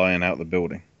Lyon out the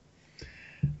building.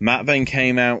 Matt then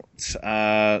came out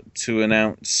to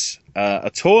announce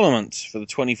a tournament for the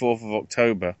 24th of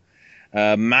October,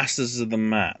 Masters of the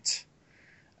Mat.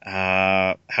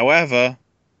 However,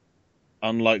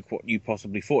 unlike what you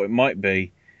possibly thought it might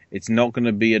be, it's not going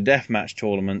to be a deathmatch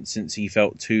tournament, since he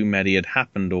felt too many had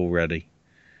happened already.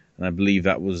 And I believe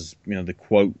that was, the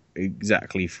quote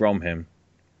exactly from him.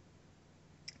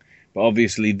 But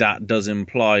obviously that does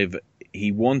imply that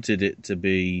he wanted it to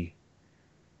be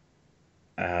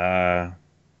a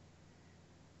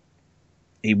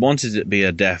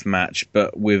death match,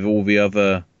 but with all the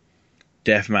other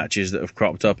death matches that have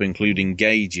cropped up, including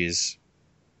Gage's,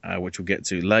 which we'll get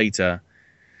to later,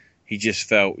 he just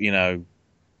felt,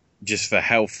 just for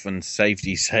health and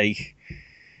safety's sake,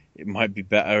 it might be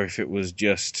better if it was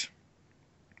just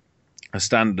a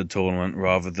standard tournament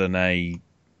rather than a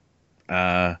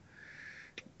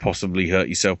possibly hurt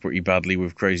yourself pretty badly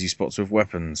with crazy spots with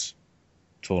weapons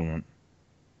tournament,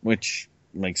 which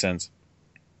makes sense.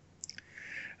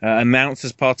 Announced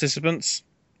as participants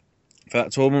for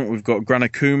that tournament, we've got Gran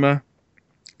Akuma,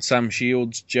 Sam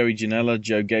Shields, Joey Janela,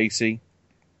 Joe Gacy,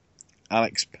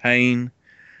 Alex Payne,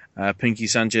 Pinky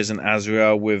Sanchez, and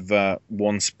Azrael with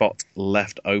one spot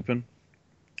left open,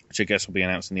 which I guess will be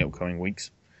announced in the upcoming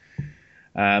weeks.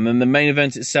 And then the main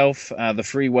event itself, the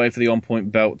freeway for the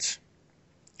on-point belt.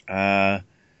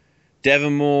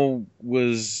 Devon Moore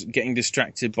was getting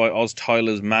distracted by Oz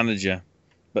Tyler's manager,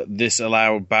 but this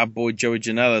allowed bad boy Joey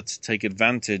Janela to take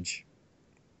advantage,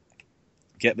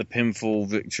 get the pinfall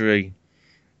victory,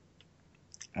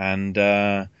 and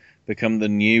become the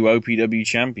new OPW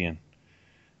champion.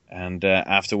 And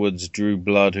afterwards, Drew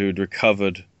Blood, who had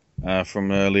recovered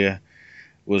from earlier,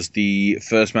 was the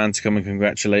first man to come and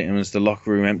congratulate him as the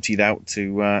locker room emptied out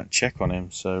to check on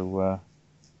him. So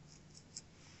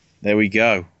there we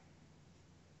go.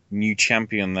 New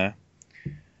champion there.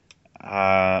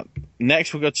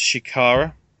 Next we'll go to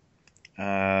Shikara.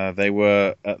 They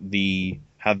were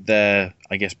had their,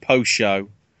 I guess, post-show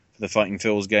for the Fighting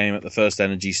Phils game at the First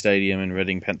Energy Stadium in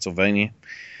Reading, Pennsylvania.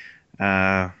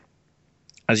 As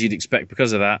you'd expect,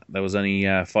 because of that, there was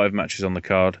only 5 matches on the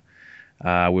card,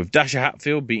 with Dasher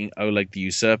Hatfield beating Oleg the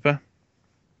Usurper,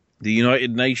 the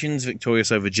United Nations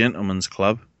victorious over Gentleman's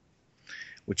Club,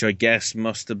 which I guess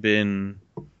must have been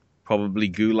probably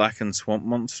Gulak and Swamp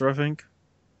Monster, I think.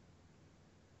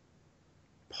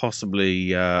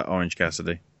 Possibly Orange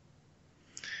Cassidy.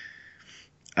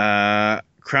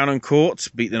 Crown and Court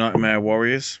beat the Nightmare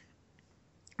Warriors.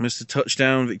 Mr.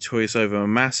 Touchdown victorious over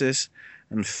Massis,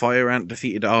 and Fire Ant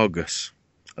defeated Argus.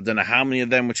 I don't know how many of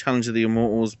them were challenging the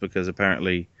Immortals, because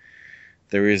apparently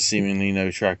there is seemingly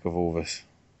no track of all this.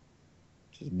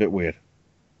 Which is a bit weird.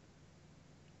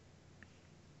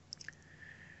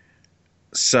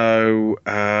 So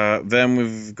then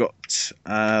we've got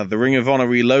the Ring of Honor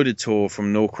Reloaded tour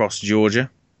from Norcross,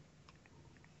 Georgia.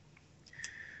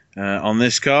 On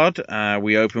this card,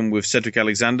 we open with Cedric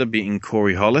Alexander beating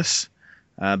Corey Hollis.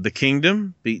 The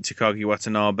Kingdom beat Takagi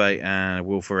Watanabe and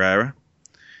Will Ferreira.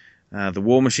 The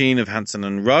War Machine of Hanson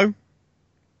and Rowe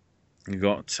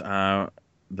got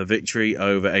the victory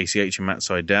over ACH and Matt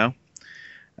Sydal.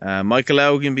 Michael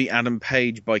Elgin beat Adam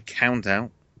Page by countout.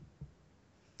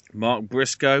 Mark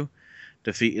Briscoe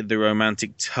defeated the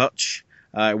Romantic Touch.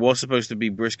 It was supposed to be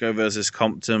Briscoe versus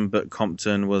Compton, but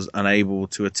Compton was unable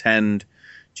to attend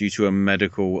due to a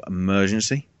medical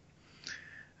emergency.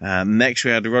 Next,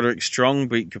 we had Roderick Strong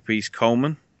beat Caprice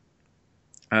Coleman.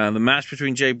 The match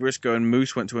between Jay Briscoe and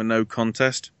Moose went to a no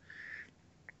contest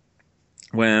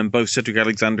when both Cedric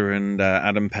Alexander and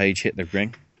Adam Page hit the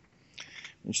ring,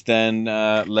 which then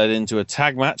led into a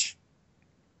tag match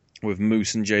with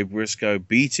Moose and Jay Briscoe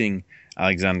beating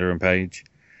Alexander and Page.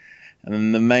 And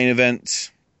then the main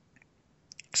event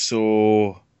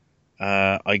saw,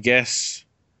 I guess,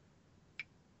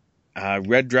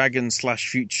 Red Dragon /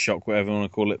 Future Shock, whatever you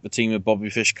want to call it, the team of Bobby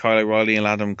Fish, Kyle O'Reilly, and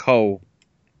Adam Cole,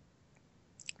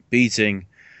 beating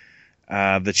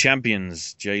the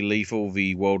champions, Jay Lethal,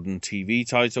 the World and TV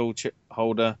title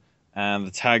holder, and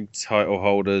the tag title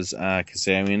holders,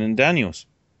 Kazarian and Daniels.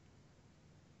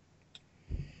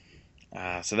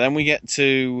 So then we get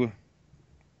to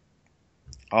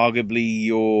arguably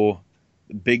your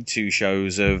big 2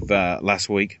 shows of last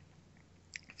week.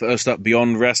 First up,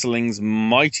 Beyond Wrestling's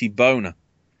Mighty Boner.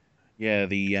 Yeah,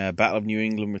 the Battle of New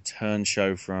England return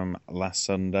show from last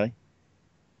Sunday.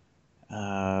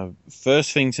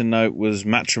 First thing to note was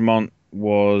Matt Tremont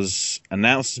was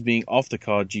announced as being off the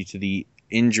card due to the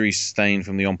injury sustained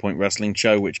from the On Point Wrestling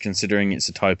show, which, considering it's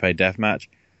a Type A death match,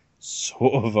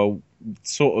 sort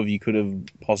of you could have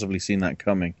possibly seen that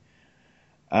coming.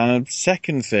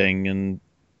 Second thing, and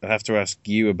I have to ask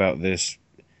you about this,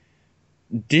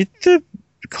 did the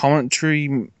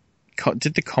commentators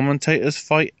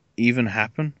fight even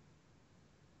happen?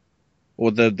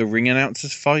 Or the ring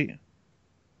announcers fight?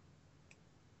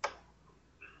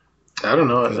 I don't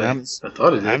know. I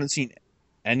thought it did. I haven't seen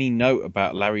any note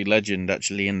about Larry Legend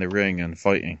actually in the ring and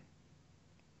fighting.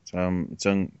 So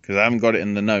because I haven't got it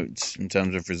in the notes in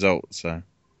terms of results. So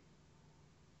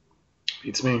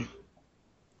beats me.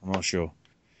 I'm not sure.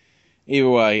 Either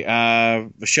way,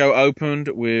 the show opened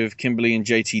with Kimberly and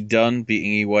JT Dunn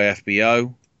beating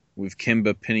EYFBO, with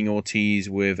Kimber pinning Ortiz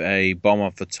with a bomb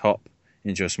off the top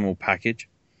into a small package.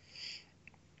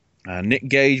 Nick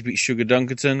Gage beat Sugar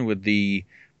Dunkerton with the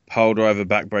pile driver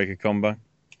backbreaker combo.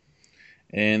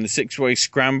 In the 6-way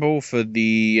scramble for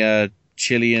the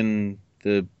Chilean,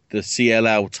 the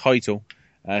CLL title,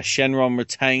 Shenron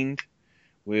retained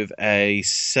with a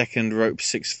second rope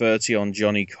 630 on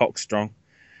Johnny Cockstrong.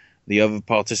 The other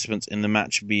participants in the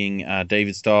match being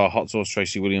David Starr, Hot Sauce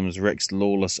Tracy Williams, Rex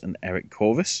Lawless, and Eric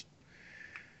Corvus.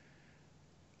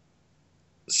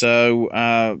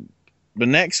 So, the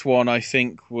next one, I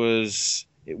think, was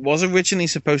originally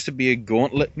supposed to be a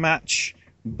gauntlet match,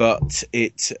 but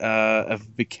it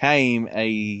became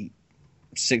a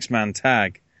 6-man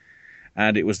tag.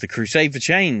 And it was the Crusade for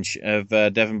Change of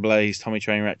Devin Blaze, Tommy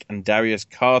Trainwreck, and Darius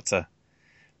Carter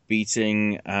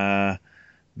beating the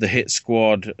hit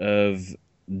squad of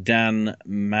Dan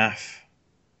Maff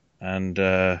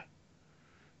and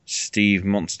Steve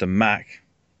Monster Mack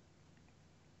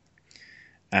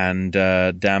and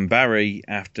Dan Barry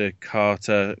after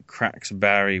Carter cracks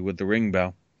Barry with the ring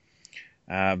bell.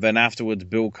 Then afterwards,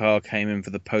 Bill Carr came in for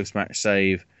the post-match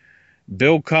save.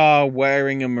 Bill Carr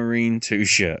wearing a Marine 2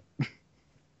 shirt.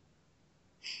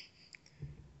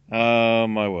 Oh,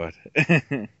 my word.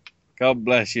 God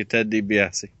bless you, Ted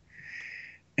DiBiase.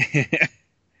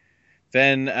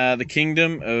 Then the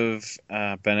Kingdom of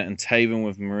Bennett and Taven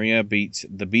with Maria beat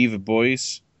the Beaver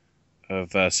Boys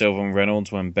of Silver and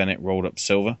Reynolds when Bennett rolled up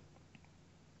Silver.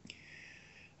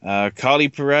 Carly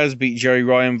Perez beat Jerry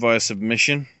Ryan via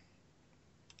submission.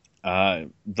 The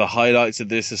highlights of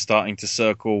this are starting to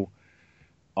circle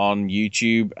on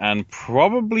YouTube, and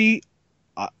probably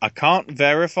I can't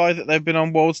verify that they've been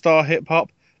on World Star Hip Hop,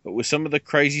 but with some of the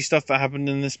crazy stuff that happened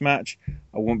in this match,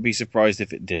 I wouldn't be surprised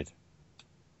if it did.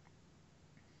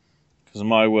 Because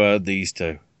my word, these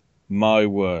two. My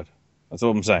word. That's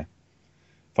all I'm saying.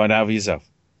 Find out for yourself.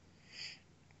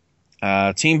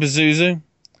 Team Pazuzu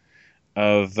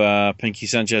of Pinky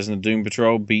Sanchez and the Doom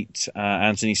Patrol beat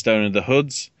Anthony Stone and the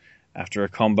Hoods after a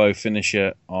combo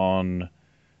finisher on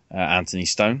Anthony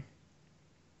Stone.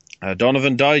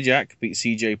 Donovan Dijak beat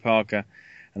CJ Parker,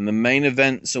 and the main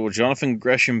event saw Jonathan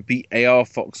Gresham beat AR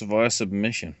Fox via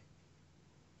submission.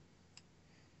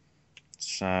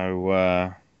 So,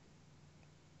 I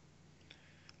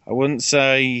wouldn't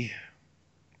say...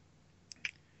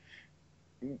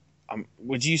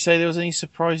 would you say there was any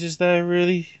surprises there,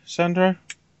 really, Sandro?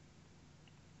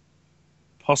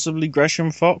 Possibly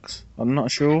Gresham Fox? I'm not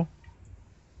sure.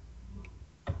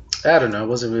 I don't know. I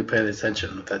wasn't really paying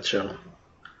attention with that show.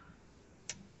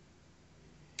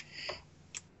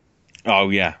 Oh,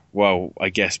 yeah. Well, I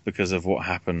guess because of what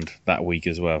happened that week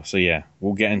as well. So, yeah,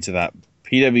 we'll get into that.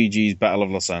 PWG's Battle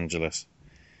of Los Angeles.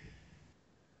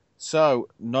 So,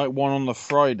 night one on the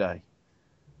Friday.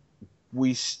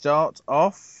 We start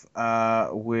off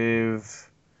with,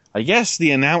 I guess,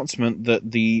 the announcement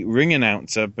that the ring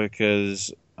announcer,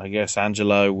 because I guess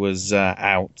Angelo was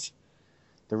out.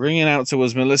 The ring announcer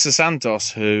was Melissa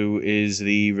Santos, who is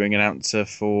the ring announcer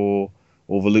for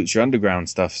all the Lucha Underground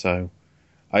stuff. So,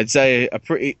 I'd say a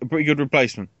pretty good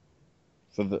replacement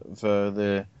for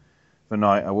the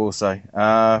night, I will say.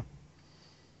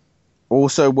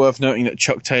 Also worth noting that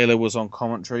Chuck Taylor was on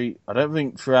commentary. I don't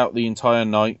think throughout the entire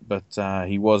night, but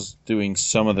he was doing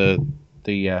some of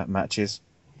the matches.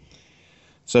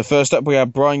 So first up, we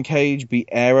have Brian Cage beat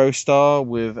Aerostar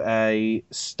with a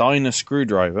Steiner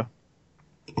screwdriver.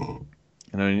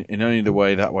 In only the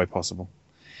way possible.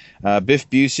 Biff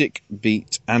Busick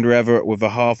beat Andrew Everett with a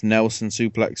half Nelson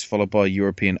suplex followed by a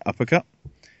European uppercut.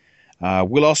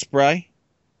 Will Ospreay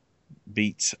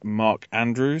beat Mark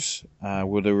Andrews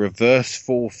with a reverse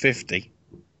 450.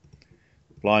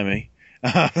 Blimey.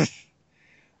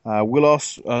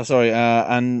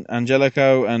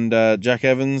 Angelico and Jack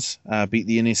Evans beat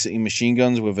the Inner City Machine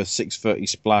Guns with a 630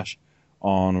 splash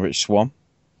on Rich Swann.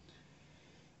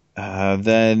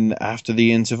 Then after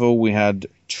the interval, we had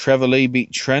Trevor Lee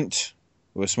beat Trent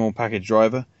with a small package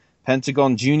driver.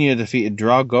 Pentagon Jr. defeated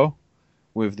Drago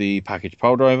with the package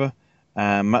pole driver.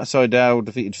 Matt Sydal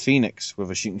defeated Phoenix with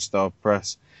a shooting star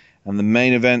press. And the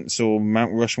main event saw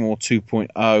Mount Rushmore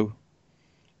 2.0,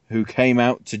 who came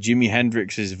out to Jimi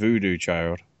Hendrix's Voodoo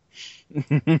Child.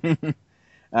 Defeating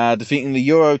the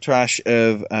Eurotrash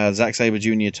of Zack Sabre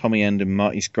Jr., Tommy End, and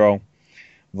Marty Scurll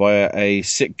via a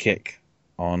sick kick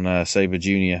on Sabre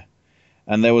Jr.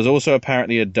 And there was also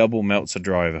apparently a double Meltzer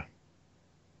driver.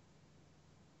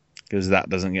 Because that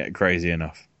doesn't get crazy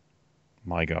enough.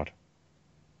 My God.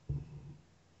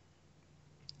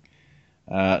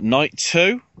 Night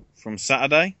 2 from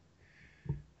Saturday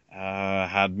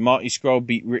had Marty Scurll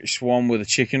beat Rich Swann with a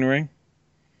chicken ring.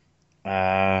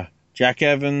 Jack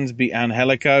Evans beat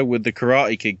Angelico with the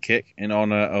Karate Kid kick in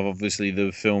honor of obviously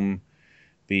the film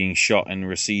being shot in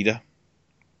Reseda.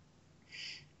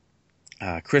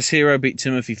 Chris Hero beat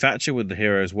Timothy Thatcher with the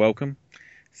Hero's Welcome.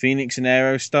 Phoenix and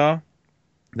Aerostar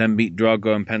then beat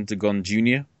Drago and Pentagon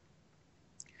Jr.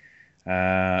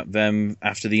 Then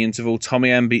after the interval,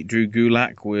 Tommy M beat Drew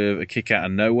Gulak with a kick out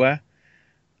of nowhere.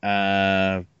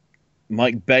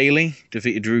 Mike Bailey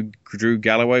defeated Drew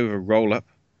Galloway with a roll-up.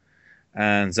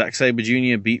 And Zack Sabre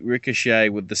Jr. beat Ricochet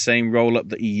with the same roll-up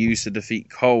that he used to defeat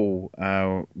Cole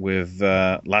with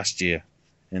last year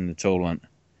in the tournament.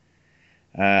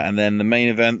 And then the main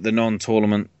event, the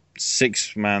non-tournament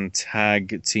 6-man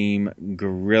tag team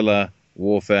guerrilla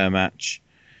warfare match.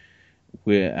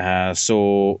 We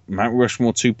saw Mount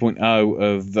Rushmore 2.0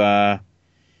 of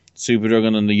Super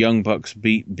Dragon and the Young Bucks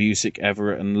beat Busick,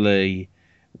 Everett, and Lee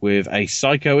with a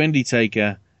Psycho Indie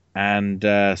Taker and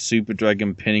Super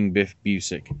Dragon pinning Biff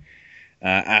Busick.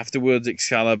 Afterwards,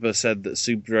 Excalibur said that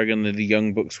Super Dragon and the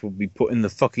Young Bucks would be put in the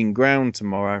fucking ground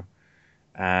tomorrow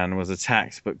and was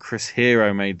attacked, but Chris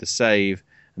Hero made the save,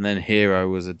 and then Hero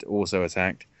was also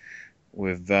attacked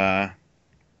with Mount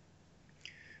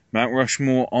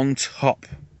Rushmore on top.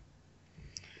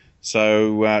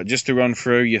 So just to run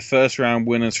through, your first round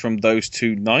winners from those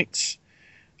two nights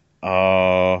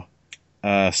are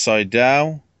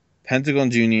Sydal,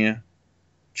 Pentagon Jr.,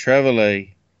 Trevor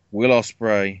Lee, Will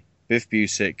Ospreay, Biff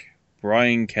Busick,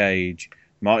 Brian Cage,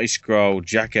 Marty Scurll,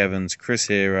 Jack Evans, Chris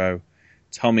Hero,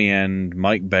 Tommy End,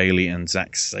 Mike Bailey, and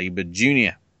Zack Sabre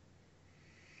Jr.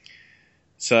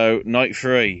 So, night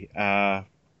 3.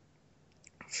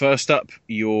 First up,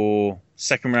 your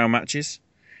second round matches.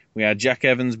 We had Jack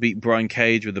Evans beat Brian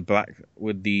Cage with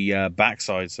the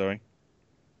backside,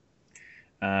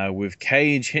 with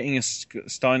Cage hitting a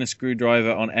Steiner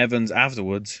screwdriver on Evans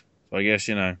afterwards. So I guess,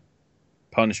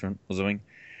 punishment or something.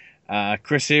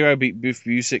 Chris Hero beat Biff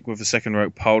Busick with a second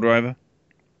rope pole driver.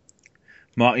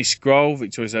 Marty Scurll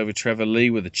victorious over Trevor Lee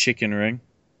with a chicken ring.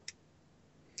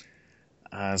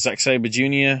 Zack Sabre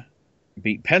Jr.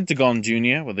 beat Pentagon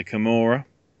Jr. with a Kimura.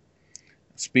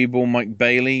 Speedball Mike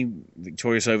Bailey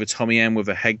victorious over Tommy M with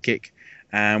a head kick.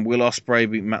 And Will Ospreay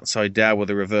beat Matt Sydal with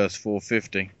a reverse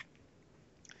 450.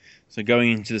 So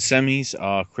going into the semis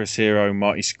are Chris Hero,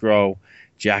 Marty Scurll,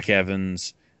 Jack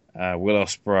Evans, Will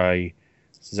Ospreay,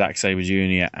 Zack Sabre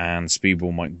Jr. and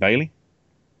Speedball Mike Bailey.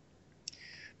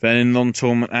 Then in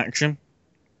non-tournament action,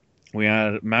 we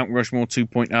had Mount Rushmore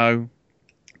 2.0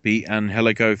 beat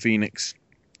Angelico Phoenix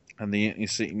and the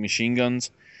City Machine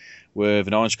Guns with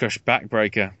an Orange Crush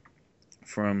backbreaker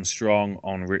from Strong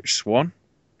on Rich Swann.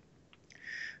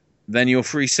 Then your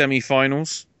 3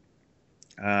 semi-finals.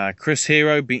 Chris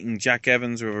Hero beating Jack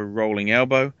Evans with a rolling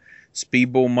elbow.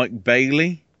 Speedball Mike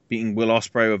Bailey beating Will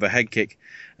Ospreay with a head kick.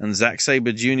 And Zack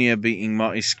Sabre Jr. beating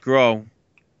Marty Scurll,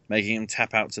 making him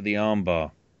tap out to the armbar.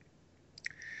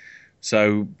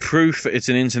 So, proof that it's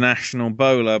an international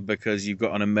bowler because you've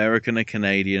got an American, a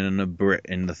Canadian, and a Brit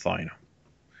in the final.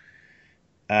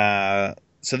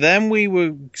 So then we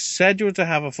were scheduled to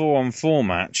have a 4-on-4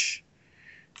 match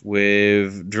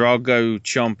with Drago,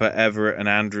 Ciampa, Everett, and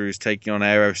Andrews taking on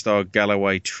Aerostar,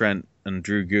 Galloway, Trent, and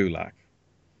Drew Gulak.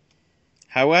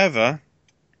 However,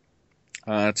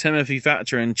 Timothy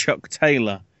Thatcher and Chuck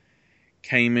Taylor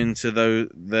came into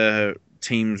the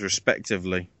teams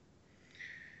respectively.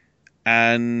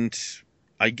 And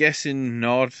I guess in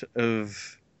nod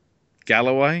of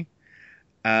Galloway,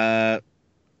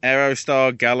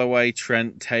 Aerostar, Galloway,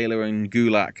 Trent, Taylor, and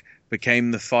Gulak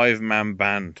became the 5-man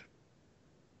band.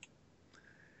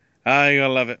 You gotta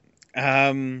love it.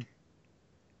 And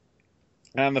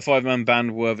the 5-man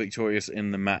band were victorious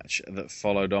in the match that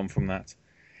followed on from that.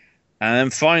 And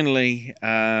then finally,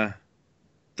 the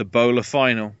bowler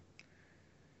final.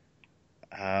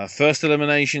 First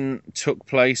elimination took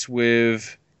place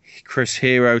with Chris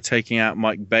Hero taking out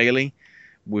Mike Bailey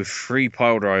with 3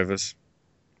 pile drivers.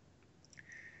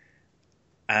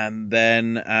 And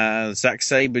then Zack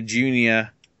Sabre Jr.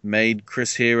 made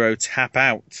Chris Hero tap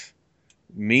out,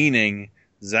 meaning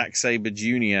Zack Sabre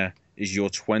Jr. is your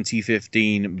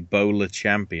 2015 bowler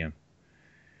champion.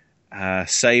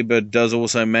 Sabre does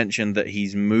also mention that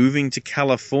he's moving to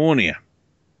California.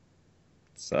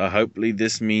 So hopefully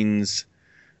this means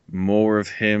more of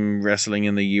him wrestling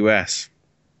in the US.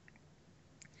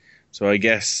 So I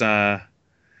guess the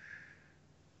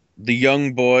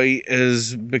young boy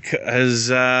has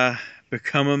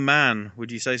become a man.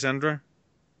 Would you say, Sandro?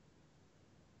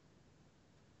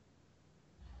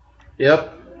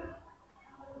 Yep.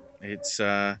 It's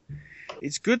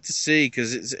good to see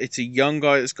because it's a young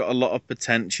guy that's got a lot of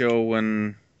potential,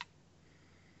 and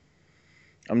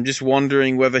I'm just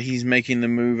wondering whether he's making the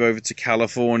move over to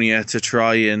California to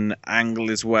try and angle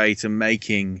his way to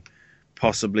making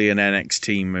possibly an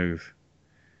NXT move.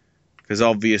 Because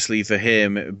obviously for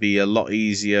him it would be a lot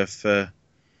easier for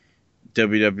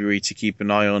WWE to keep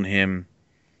an eye on him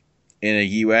in a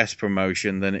US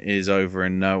promotion than it is over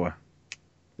in Noah.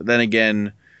 But then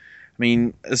again, I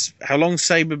mean, how long's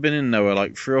Sabre been in Noah?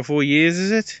 Like 3 or 4 years,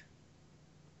 is it?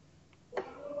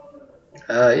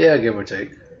 Yeah, give or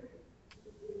take.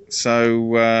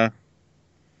 So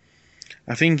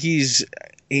I think he's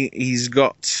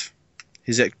got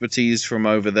his expertise from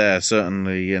over there,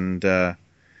 certainly, and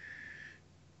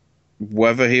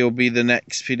whether he'll be the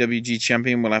next PWG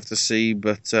champion, we'll have to see.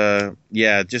 But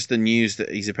yeah, just the news that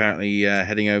he's apparently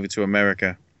heading over to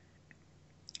America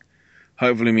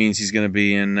hopefully means he's going to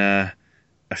be in a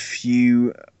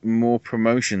few more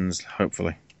promotions,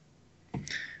 hopefully.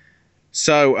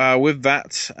 So with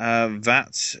that,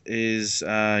 that is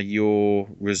your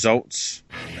results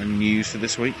and news for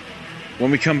this week.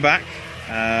 When we come back,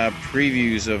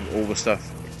 previews of all the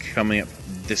stuff coming up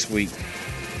this week,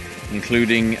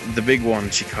 including the big one,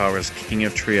 Chikara's King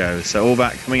of Trios. So all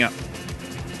that coming up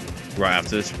right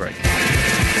after this break.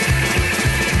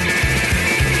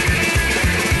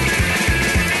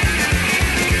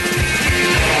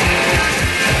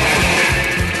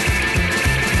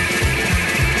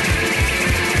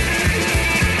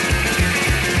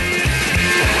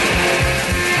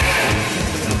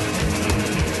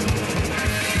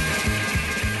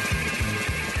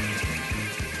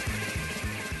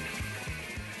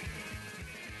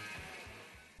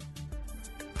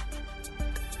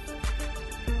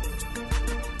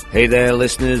 Hey there,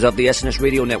 listeners of the SNS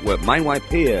Radio Network. Mindwipe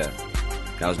here.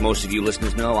 Now, as most of you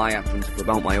listeners know, I happen to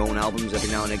promote my own albums every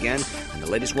now and again, and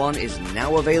the latest one is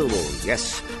now available.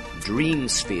 Yes,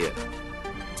 Dreamsphere.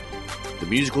 The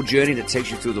musical journey that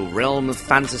takes you through the realm of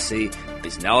fantasy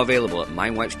is now available at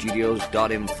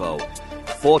mindwipestudios.info.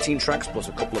 14 tracks plus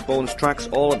a couple of bonus tracks,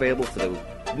 all available for the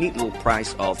neat little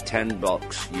price of $10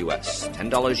 US.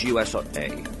 $10 US or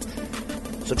A.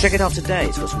 So check it out today.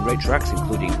 It's got some great tracks,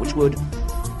 including Witchwood,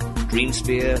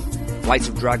 Dreamsphere, Flights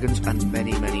of Dragons, and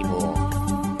many, many more.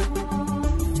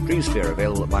 Dreamsphere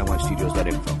available at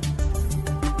mindwipestudios.info.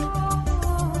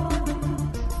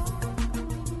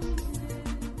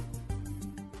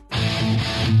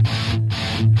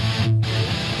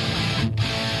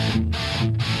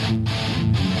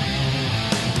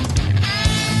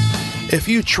 If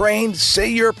you trained, say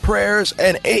your prayers,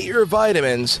 and ate your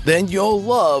vitamins, then you'll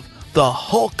love the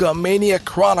Hulkamania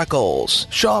Chronicles.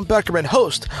 Sean Beckerman,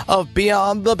 host of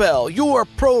Beyond the Bell, your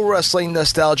pro wrestling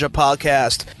nostalgia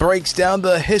podcast, breaks down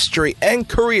the history and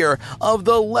career of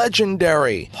the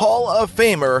legendary Hall of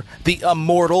Famer, the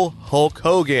immortal Hulk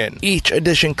Hogan. Each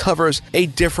edition covers a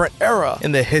different era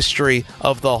in the history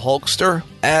of the Hulkster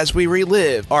as we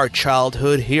relive our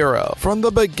childhood hero. From the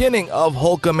beginning of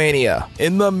Hulkamania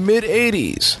in the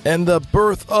mid-80s and the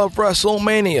birth of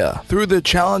WrestleMania, through the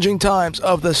challenging times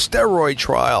of the steroid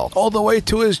trial, all the way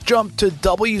to his jump to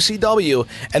WCW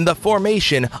and the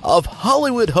formation of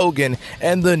Hollywood Hogan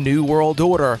and the New World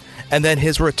Order, and then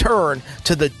his return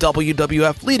to the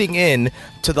WWF leading in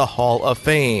to the Hall of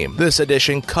Fame. This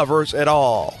edition covers it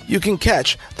all. You can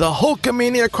catch the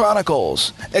Hulkamania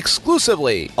Chronicles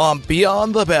exclusively on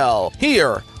Beyond the Bell,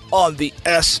 here on the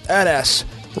SNS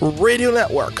Radio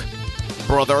Network.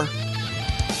 Brother.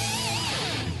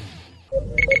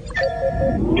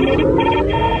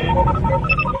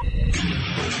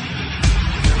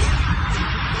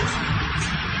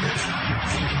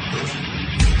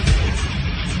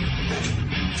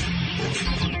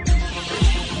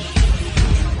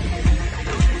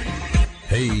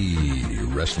 Hey,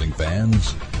 wrestling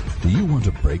fans. Do you want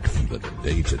to break from the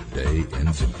day-to-day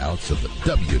ins and outs of the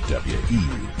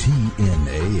WWE,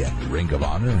 TNA, and Ring of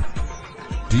Honor?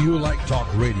 Do you like talk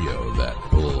radio that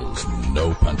pulls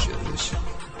no punches?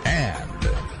 And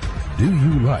do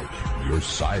you like your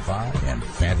sci-fi and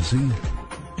fantasy?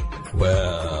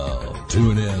 Well,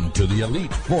 tune in to the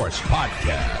Elite Force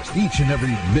podcast each and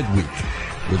every midweek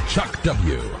with Chuck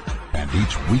W. and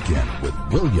each weekend with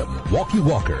William Walkie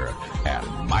Walker and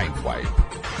Mindwipe,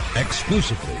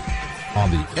 exclusively on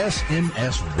the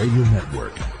SNS Radio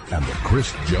Network and the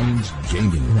Chris Jones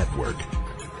Gaming Network.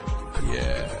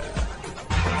 Yeah.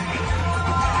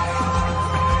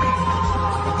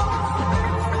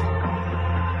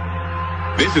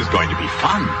 This is going to be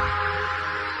fun.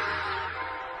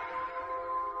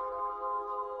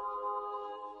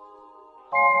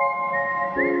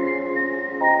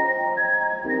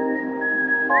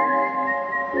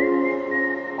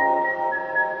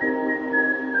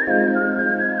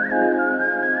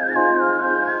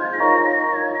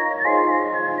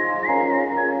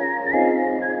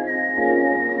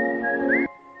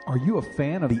 Are you a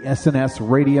fan of the SNS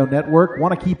Radio Network?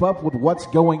 Want to keep up with what's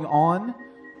going on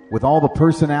with all the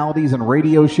personalities and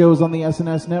radio shows on the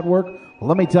SNS Network? Well,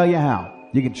 let me tell you how.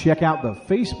 You can check out the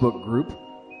Facebook group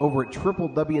over at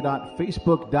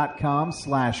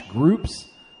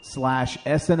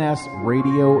www.facebook.com/groups/SNS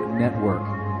Radio Network.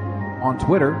 On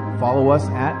Twitter, follow us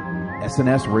at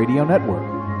SNS Radio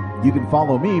Network. You can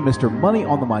follow me, Mr. Money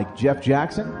on the Mic, Jeff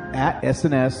Jackson, at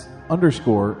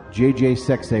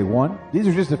SNS_JJSexA1. These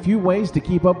are just a few ways to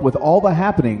keep up with all the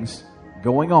happenings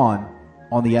going on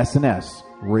the SNS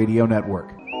Radio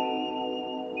Network.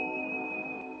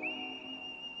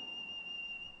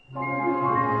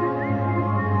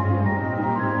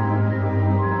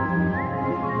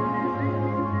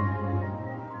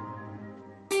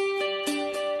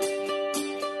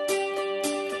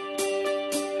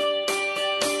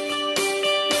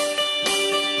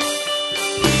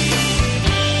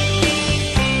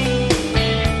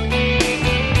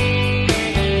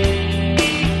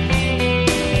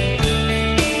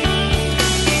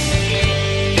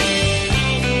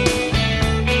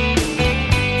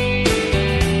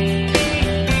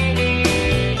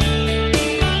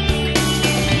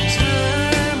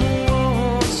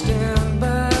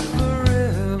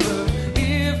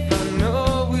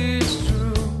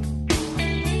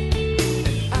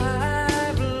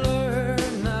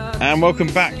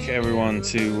 Welcome back, everyone,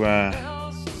 to the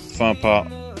final part,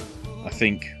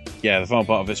 the final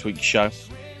part of this week's show,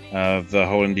 of the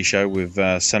Whole Indy Show with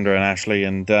Sandro and Ashley.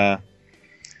 And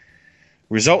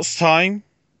results time.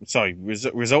 Sorry,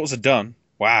 results are done.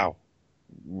 Wow.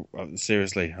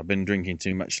 Seriously, I've been drinking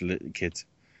too much, kids.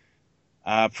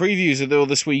 Previews of all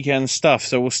this weekend stuff.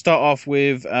 So we'll start off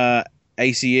with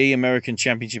ACE, American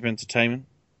Championship Entertainment,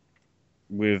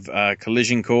 with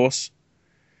Collision Course,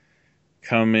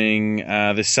 coming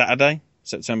this Saturday,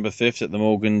 September 5th, at the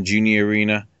Morgan Junior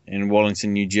Arena in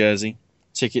Wallington, New Jersey.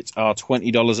 Tickets are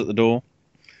 $20 at the door,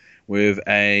 with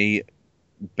a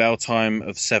bell time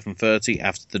of 7:30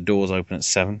 after the doors open at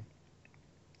 7.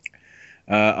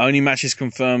 Only matches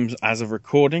confirmed as of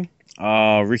recording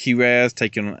are Ricky Reyes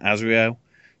taking on Azrael,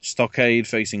 Stockade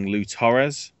facing Lou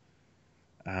Torres,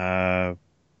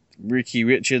 Ricky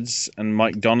Richards and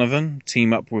Mike Donovan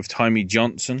team up with Tommy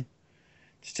Johnson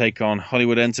to take on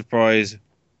Hollywood Enterprise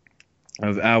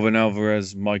of Alvin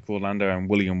Alvarez, Mike Orlando, and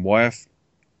William Wyeth,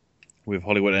 with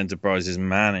Hollywood Enterprise's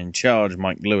man in charge,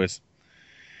 Mike Lewis.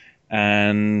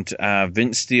 And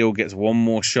Vince Steele gets one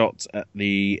more shot at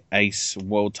the Ace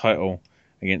World title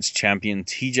against champion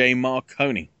TJ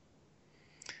Marconi.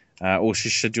 Also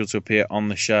scheduled to appear on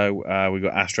the show, we've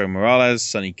got Astro Morales,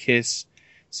 Sonny Kiss,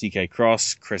 CK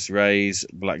Cross, Chris Reyes,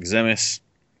 Black Zemis,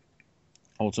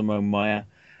 Ultimo Maya,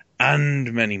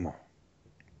 and many more.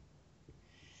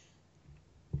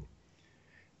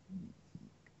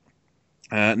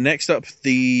 Next up,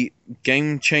 the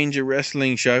Game Changer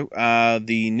Wrestling Show,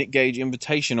 the Nick Gage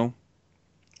Invitational,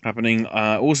 happening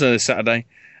also this Saturday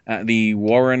at the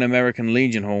Warren American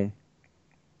Legion Hall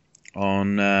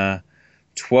on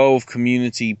 12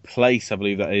 Community Place, I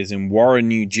believe that is, in Warren,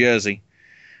 New Jersey.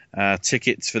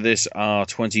 Tickets for this are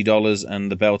 $20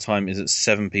 and the bell time is at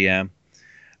 7 p.m.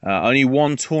 Only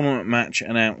one tournament match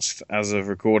announced as of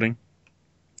recording,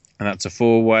 and that's a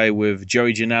 4-way with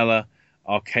Joey Janela,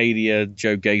 Arcadia,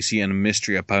 Joe Gacy, and a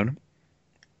mystery opponent.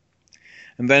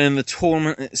 And then in the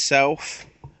tournament itself,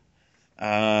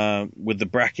 with the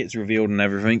brackets revealed and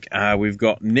everything, we've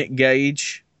got Nick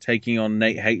Gage taking on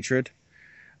Nate Hatred.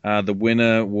 The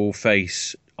winner will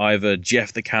face either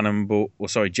Jeff Cannonball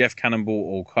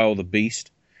or Kyle the Beast.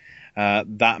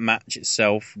 That match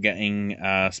itself getting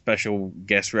special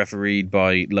guest refereed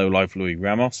by Low Life Louis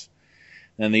Ramos.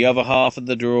 Then the other half of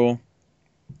the draw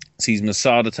sees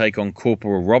Masada take on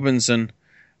Corporal Robinson,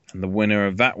 and the winner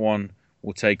of that one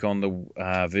will take on the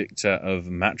victor of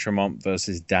Matramont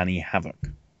versus Danny Havoc.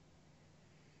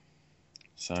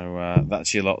 So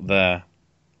that's your lot there.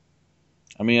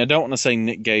 I mean, I don't want to say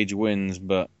Nick Gage wins,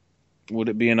 but would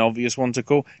it be an obvious one to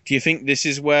call? Do you think this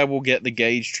is where we'll get the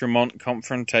Gage-Tremont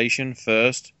confrontation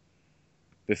first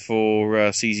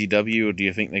before CZW, or do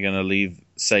you think they're going to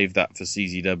save that for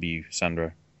CZW,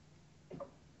 Sandro?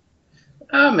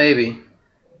 Maybe.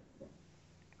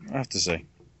 I have to see.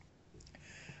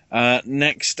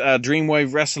 Next,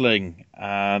 Dreamwave Wrestling,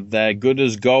 their Good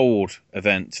as Gold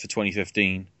event for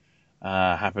 2015,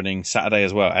 happening Saturday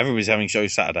as well. Everybody's having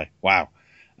shows Saturday. Wow.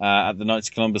 At the Knights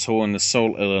of Columbus Hall in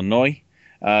Seoul, Illinois.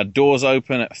 Doors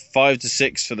open at 5 to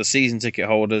 6 for the season ticket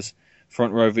holders.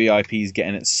 Front row VIPs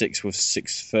getting at 6 with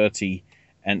 6:30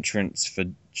 entrance for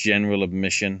general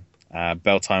admission.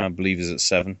 Bell time, I believe, is at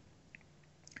 7.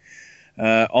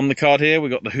 On the card here,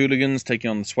 we've got the Hooligans taking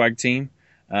on the Swag Team.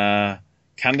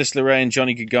 Candice LeRae and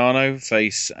Johnny Gargano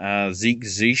face Zeke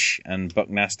Zish and Buck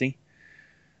Nasty.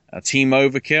 Team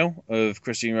Overkill of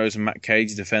Christian Rose and Matt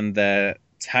Cage defend their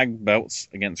tag belts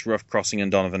against Rough Crossing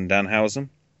and Donovan Danhausen.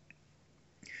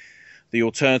 The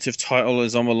alternative title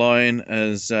is on the line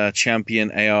as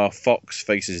champion AR Fox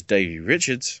faces Davey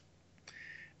Richards.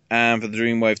 And for the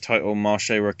Dreamwave title, Marche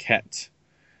Roquette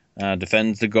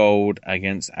defends the gold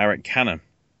against Eric Cannon.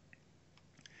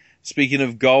 Speaking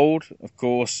of gold, of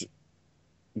course,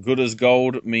 good as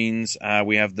gold means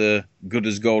we have the good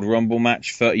as gold Rumble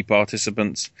match, 30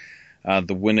 participants.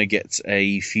 The winner gets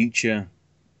a future,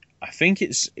 I think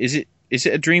is it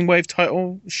a Dreamwave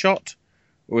title shot?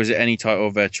 Or is it any title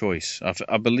of their choice?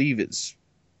 I believe it's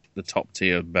the top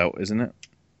tier belt, isn't it?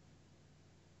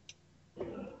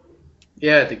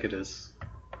 Yeah, I think it is.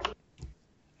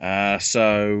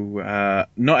 So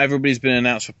not everybody's been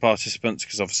announced for participants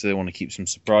because obviously they want to keep some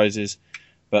surprises.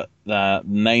 But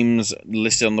names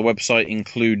listed on the website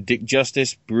include Dick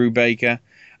Justice, Brew Baker,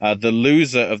 the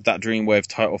loser of that Dreamwave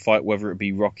title fight, whether it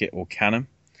be Rocket or Cannon,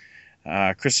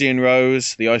 Christian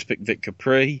Rose, the Ice Pick Vic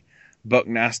Capri, Buck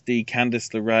Nasty, Candice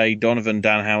LeRae, Donovan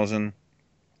Danhausen,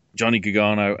 Johnny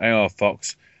Gargano, AR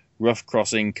Fox, Rough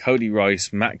Crossing, Cody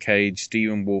Rice, Matt Cage,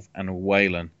 Stephen Wolf, and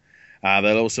Waylon.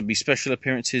 There'll also be special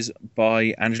appearances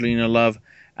by Angelina Love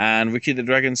and Ricky the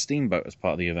Dragon Steamboat as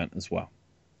part of the event as well.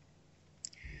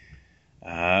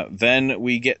 Then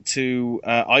we get to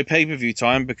iPay-per-view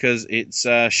time because it's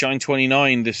Shine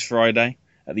 29 this Friday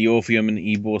at the Orpheum in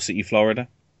Ybor City, Florida.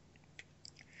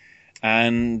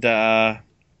 And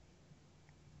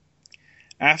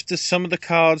after some of the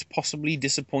cards possibly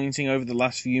disappointing over the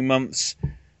last few months,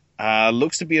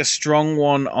 looks to be a strong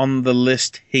one on the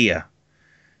list here.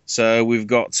 So we've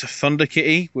got Thunder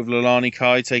Kitty with Leilani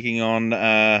Kai taking on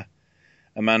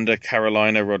Amanda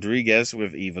Carolina Rodriguez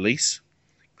with Ivelisse.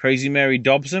 Crazy Mary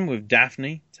Dobson with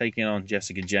Daphne taking on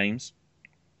Jessica James.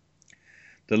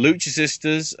 The Lucha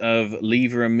Sisters of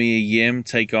Leva and Mia Yim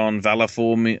take on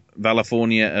Valafornia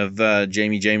of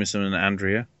Jamie Jameson and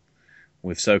Andrea,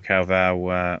 with SoCal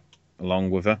Val along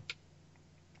with her.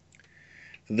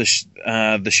 For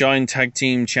the Shine Tag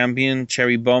Team Champion,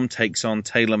 Cherry Bomb takes on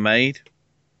Taylor Made.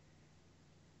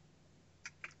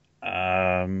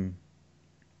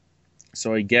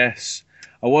 So I guess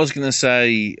I was going to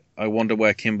say I wonder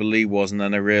where Kimberly was, and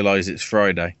then I realised it's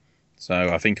Friday. So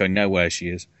I think I know where she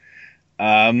is.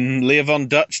 Leah Von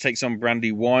Dutch takes on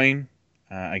Brandy Wine,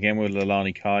 again with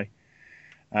Leilani Kai.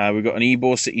 We've got an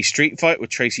Ybor City street fight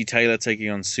with Tracy Taylor taking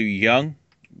on Sue Young,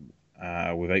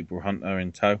 with April Hunter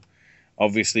in tow.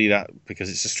 Obviously, that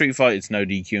because it's a street fight, it's no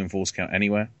DQ and false count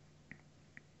anywhere.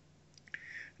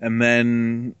 And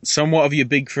then, somewhat of your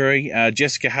big three,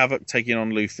 Jessica Havoc taking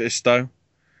on Lufisto.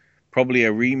 Probably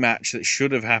a rematch that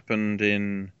should have happened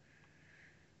in...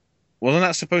 Wasn't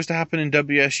that supposed to happen in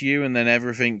WSU and then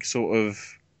everything sort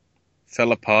of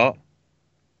fell apart?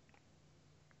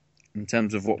 In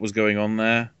terms of what was going on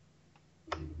there?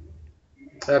 I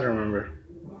don't remember.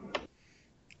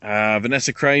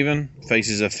 Vanessa Craven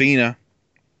faces Athena.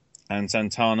 And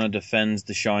Santana defends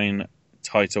the Shine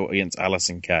title against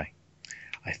Allison Kay.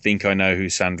 I think I know who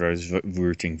Sandro's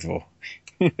rooting for.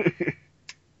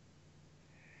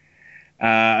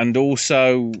 And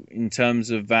also, in terms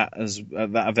of that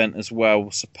event as well,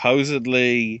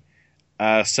 supposedly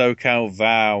SoCal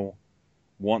Val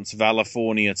wants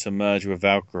Valafornia to merge with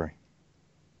Valkyrie.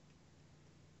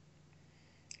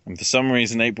 And for some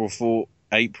reason,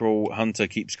 April Hunter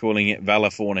keeps calling it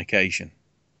Valafornication.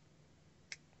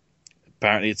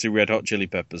 Apparently it's a Red Hot Chili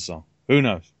Peppers song. Who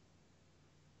knows?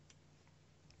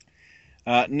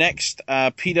 Next,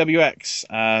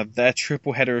 PWX, their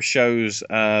triple header of shows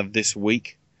this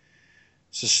week.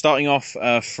 So starting off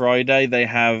Friday, they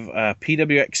have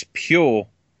PWX Pure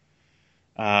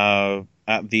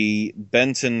at the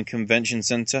Benton Convention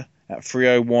Center at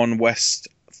 301 West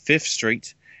 5th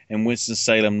Street in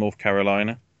Winston-Salem, North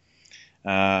Carolina.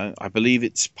 I believe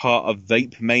it's part of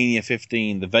Vape Mania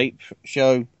 15. The vape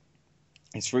show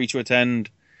is free to attend,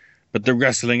 but the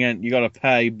wrestling end, you got to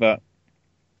pay, but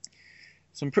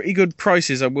some pretty good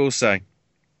prices, I will say.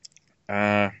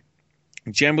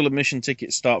 General admission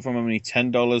tickets start from only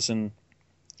 $10, and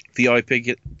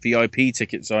VIP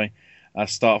tickets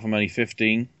start from only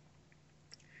 $15.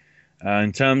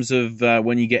 In terms of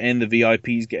when you get in, the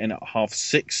VIPs get in at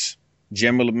 6:30.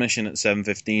 General admission at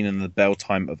 7:15, and the bell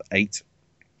time of 8.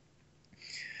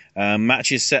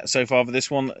 Matches set so far for this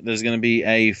one. There's going to be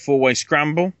a 4-way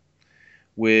scramble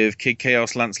with Kid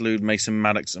Chaos, Lance Lude, Mason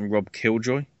Maddox, and Rob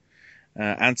Killjoy.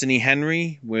 Anthony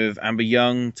Henry with Amber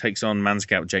Young takes on Man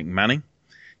Scout Jake Manning.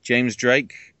 James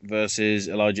Drake versus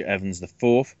Elijah Evans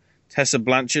IV. Tessa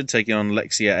Blanchard taking on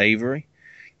Lexia Avery.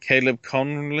 Caleb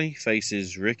Conley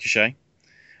faces Ricochet.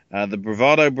 The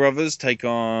Bravado Brothers take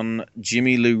on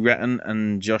Jimmy Lou Retton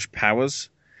and Josh Powers.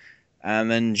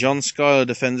 And then John Schuyler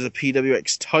defends the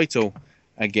PWX title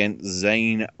against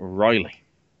Zane Riley.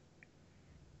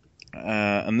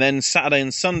 And then Saturday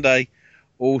and Sunday,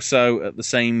 Also at the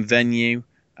same venue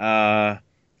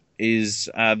is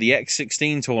the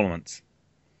X16 tournament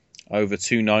over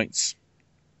 2 nights.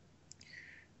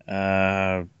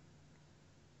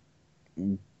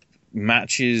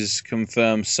 Matches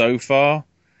confirmed so far.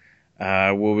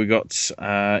 We got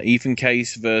Ethan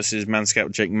Case versus Man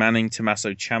Scout Jake Manning,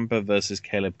 Tommaso Ciampa versus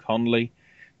Caleb Conley,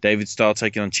 David Starr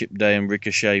taking on Chip Day and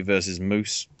Ricochet versus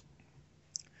Moose.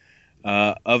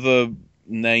 Other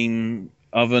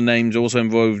names also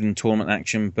involved in tournament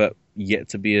action, but yet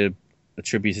to be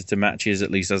attributed to matches, at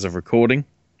least as of recording,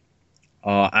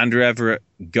 are Andrew Everett,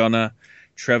 Gunner,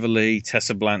 Trevor Lee,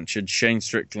 Tessa Blanchard, Shane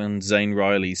Strickland, Zane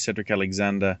Riley, Cedric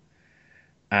Alexander,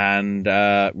 and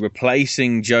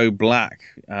replacing Joe Black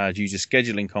due to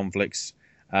scheduling conflicts,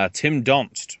 Tim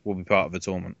Donst will be part of the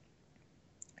tournament.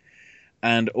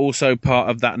 And also part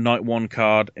of that Night 1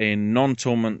 card in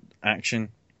non-tournament action,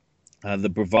 the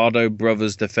Bravado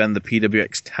Brothers defend the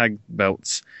PWX tag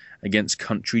belts against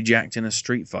Country Jacked in a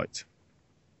street fight.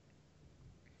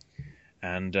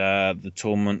 And the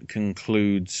tournament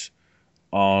concludes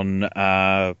on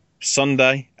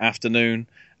Sunday afternoon.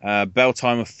 Bell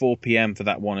time of 4 p.m. for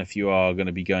that one if you are going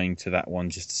to be going to that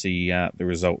one just to see the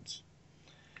results.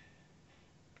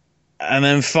 And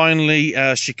then finally,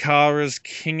 Shikara's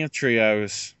King of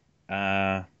Trios.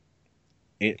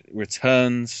 It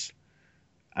returns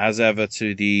as ever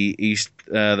to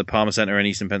the Palmer Center in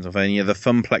Eastern Pennsylvania, the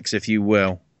Funplex, if you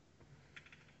will.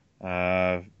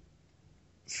 Friday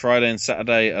and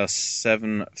Saturday are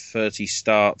 7:30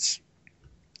 starts.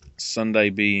 Sunday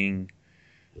being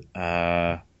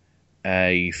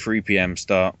a 3 p.m.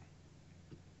 start.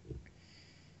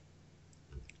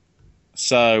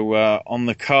 So on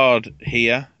the card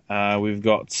here, we've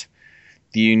got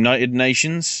the United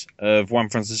Nations of Juan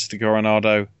Francisco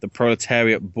Coronado, the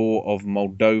Proletariat Boar of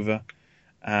Moldova,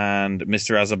 and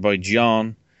Mr.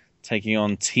 Azerbaijan taking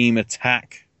on Team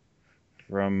Attack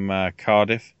from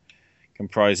Cardiff,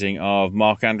 comprising of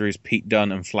Mark Andrews, Pete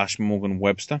Dunne, and Flash Morgan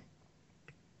Webster.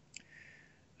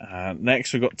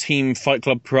 Next, we've got Team Fight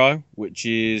Club Pro, which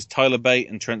is Tyler Bate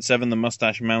and Trent Seven, the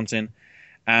Mustache Mountain,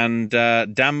 and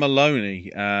Dan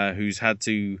Maloney, who's had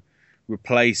to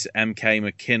replace MK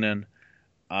McKinnon.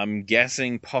 I'm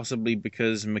guessing possibly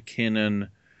because McKinnon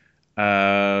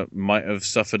might have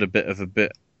suffered a bit of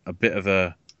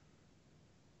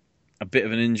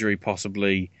an injury,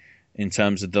 possibly in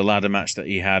terms of the ladder match that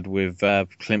he had with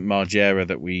Clint Margera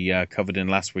that we covered in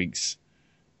last week's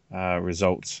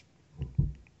results.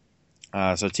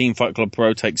 So Team Fight Club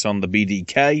Pro takes on the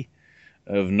BDK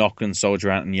of Nocken,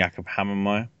 Soldier Ant, and Jakob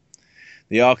Hammermeyer.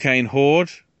 The Arcane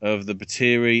Horde of the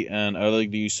Batiri and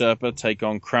Oleg the Usurper take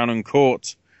on Crown and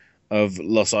Court of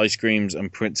Los Ice Creams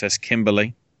and Princess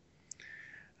Kimberly.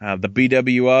 The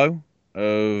BWO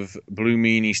of Blue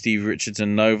Meanie, Steve Richards,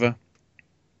 and Nova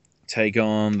take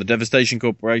on the Devastation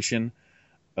Corporation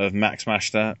of Max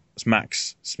Smashmaster,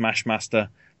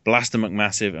 Blaster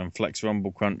McMassive, and Flex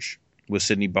Rumble Crunch, with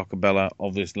Sidney Boccabella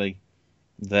obviously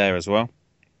there as well.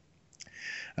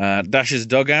 Dash's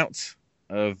Dugout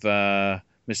of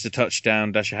Mr.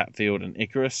 Touchdown, Dasher Hatfield, and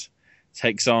Icarus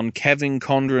takes on Kevin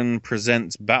Condren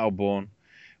Presents Battleborn,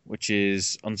 which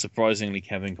is unsurprisingly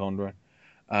Kevin Condren,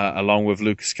 along with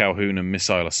Lucas Calhoun and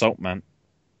Missile Assault Man.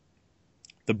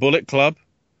 The Bullet Club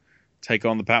take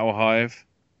on the Battle Hive,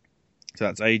 so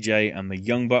that's AJ and the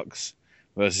Young Bucks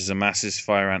versus Amasis,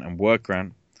 Fire Ant, and Worker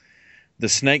Ant. The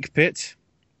Snake Pit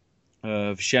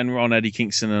of Shenron, Eddie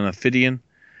Kingston, and Ophidian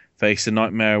face the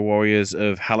Nightmare Warriors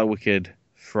of Hallowicked,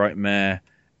 Frightmare,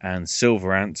 and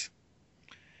Silver Ant.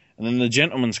 And then the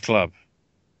Gentleman's Club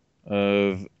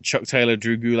of Chuck Taylor,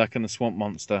 Drew Gulak, and the Swamp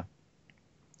Monster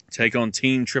take on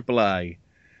Team AAA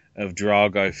of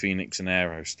Drago, Phoenix, and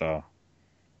Aerostar.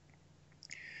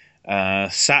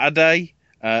 Saturday,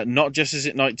 not just is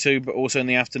it night 2, but also in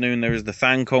the afternoon, there is the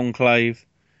Fan Conclave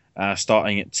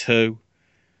starting at 2.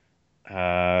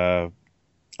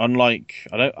 Unlike,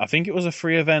 I think it was a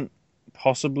free event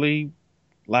possibly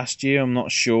last year, I'm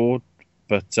not sure,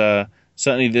 but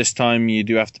certainly this time you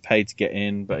do have to pay to get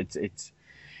in, but it's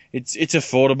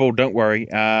affordable, don't worry.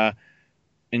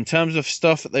 In terms of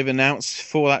stuff that they've announced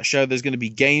for that show, there's going to be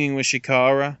Gaming with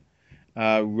Shikara,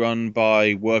 run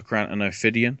by Worker Ant and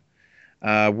Ophidian.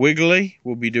 Wiggly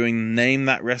will be doing Name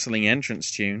That Wrestling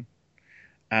entrance tune.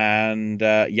 And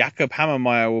Jakob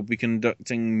Hammermeyer will be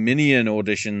conducting Minion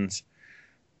auditions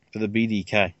for the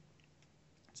BDK.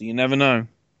 So you never know.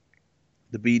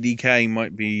 The BDK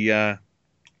might be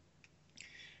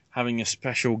having a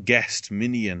special guest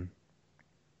Minion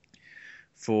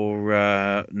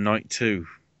for night 2,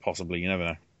 possibly. You never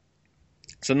know.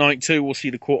 So night 2, we'll see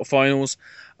the quarterfinals,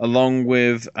 along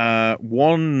with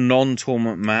one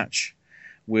non-tournament match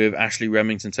with Ashley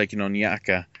Remington taking on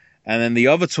Yaka. And then the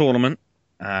other tournament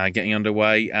getting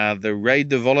underway, the Rey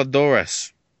de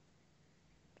Voladores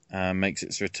makes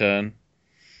its return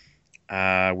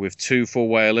with 2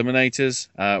 4-way eliminators,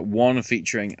 one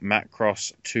featuring Matt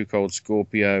Cross, 2 Cold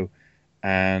Scorpio,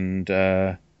 and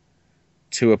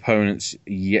 2 opponents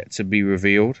yet to be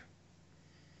revealed.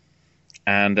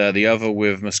 And the other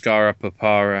with Mascara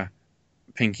Papara,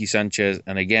 Pinky Sanchez,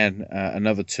 and again,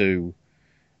 another 2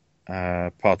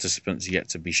 participants yet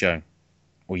to be shown,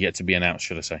 or yet to be announced,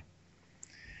 should I say.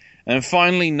 And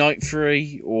finally, night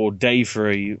 3, or day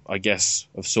 3, I guess,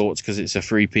 of sorts, because it's a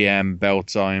 3 p.m. bell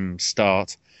time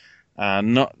start.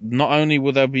 Not only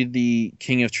will there be the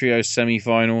King of Trios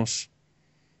semi-finals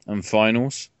and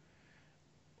finals,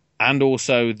 and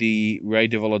also the Rey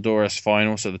de Voladores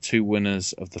final, so the 2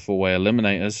 winners of the 4-way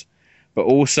eliminators. But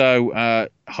also,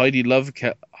 Heidi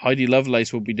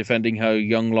Lovelace will be defending her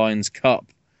Young Lions Cup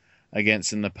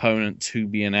against an opponent to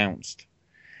be announced.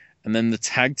 And then the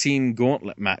tag team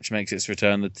gauntlet match makes its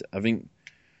return.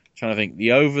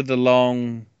 The over the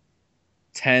long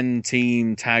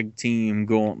 10-team tag team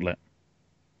gauntlet.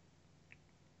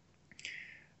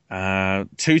 2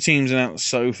 teams announced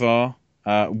so far.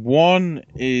 One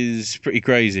is pretty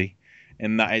crazy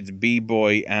in that it's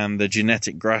B-Boy and the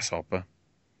Genetic Grasshopper.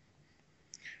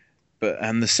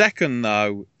 And the second,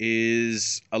 though,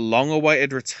 is a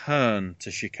long-awaited return to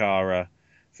Shikara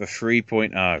for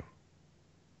 3.0.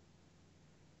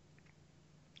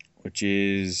 Which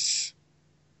is,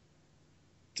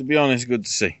 to be honest, good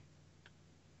to see.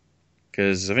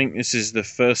 Because I think this is the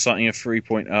first sighting of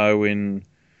 3.0 in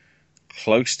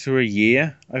close to a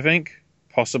year, I think.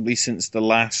 Possibly since the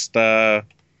last anniversary,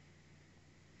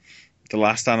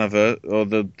 or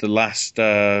the last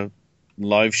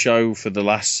live show for the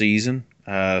last season,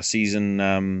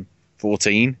 season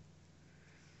 14.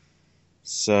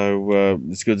 So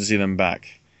it's good to see them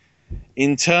back.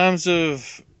 In terms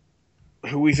of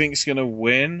who we think is going to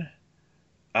win,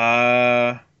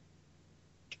 I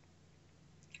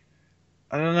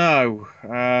don't know.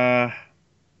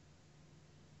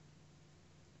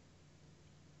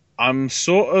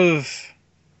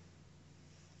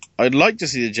 I'd like to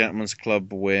see the Gentleman's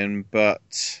Club win,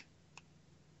 but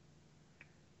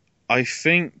I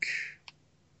think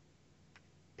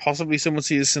possibly someone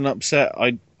see this an upset.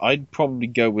 I'd probably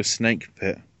go with Snake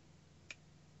Pit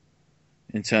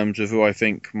in terms of who I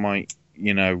think might,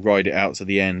 ride it out to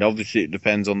the end. Obviously, it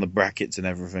depends on the brackets and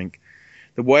everything.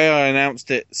 The way I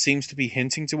announced it seems to be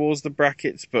hinting towards the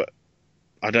brackets, but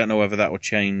I don't know whether that will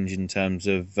change in terms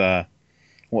of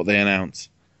what they announce.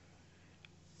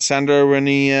 Sandro,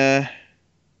 any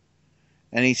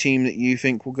team that you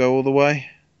think will go all the way?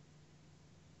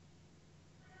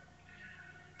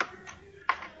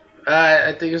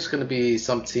 I think it's going to be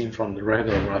some team from the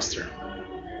regular roster.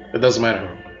 It doesn't matter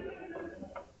who.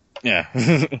 Yeah.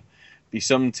 Be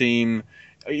some team.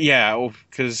 Yeah,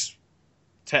 because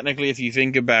technically, if you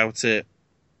think about it,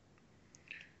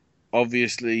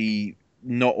 obviously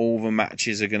not all the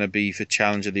matches are going to be for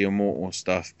Challenge of the Immortal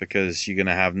stuff, because you're going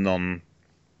to have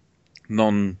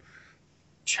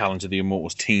non-Challenge of the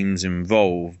Immortals teams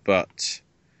involved. But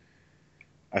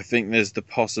I think there's the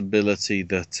possibility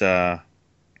that,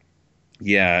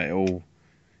 it'll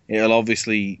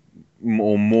obviously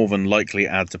more than likely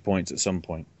add to points at some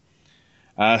point.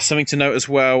 Something to note as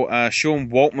well,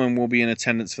 Sean Waltman will be in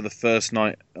attendance for the first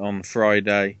night on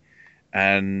Friday,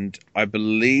 and I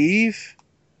believe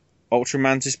Ultra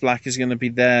Mantis Black is going to be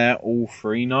there all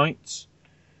 3 nights.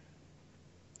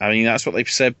 I mean, that's what they've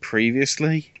said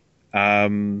previously.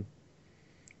 The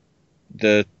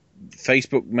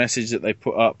Facebook message that they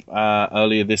put up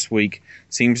earlier this week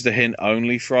seems to hint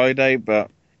only Friday,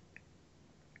 but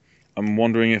I'm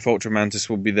wondering if Ultra Mantis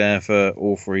will be there for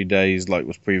all 3 days like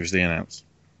was previously announced.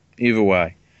 Either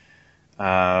way,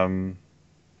 that's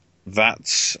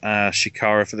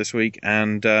Shikara for this week,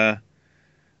 and that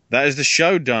is the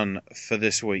show done for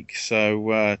this week.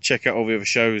 So check out all the other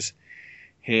shows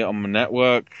here on the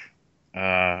network,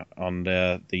 on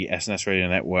the SNS Radio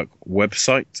Network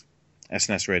website,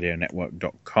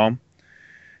 snsradionetwork.com.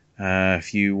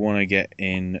 If you want to get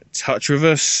in touch with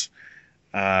us,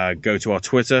 go to our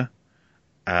Twitter,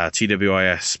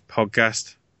 TWIS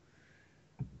Podcast.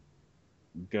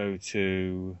 Go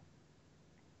to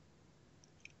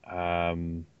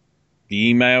the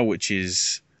email, which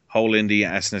is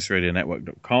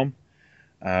wholeindy@snsradionetwork.com.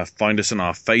 Find us on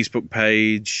our Facebook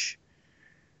page.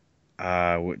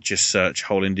 Just search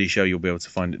Whole Indy Show. You'll be able to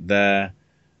find it there.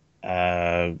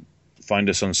 find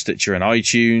us on Stitcher and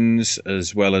iTunes,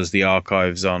 as well as the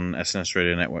archives on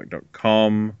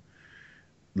snsradionetwork.com.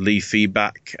 Leave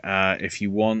feedback if you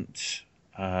want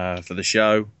for the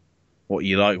show, what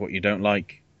you like, what you don't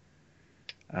like.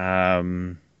 I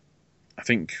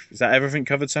think, is that everything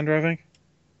covered, Sandro, I think?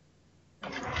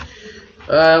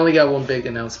 I only got one big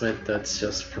announcement that's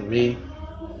just for me.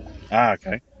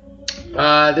 Okay.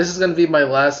 This is going to be my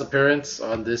last appearance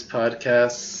on this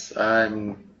podcast.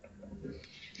 I'm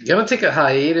going to take a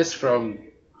hiatus from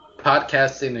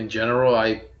podcasting in general.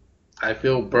 I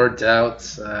feel burnt out.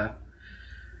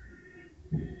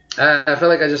 I feel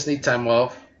like I just need time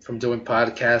off from doing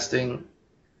podcasting.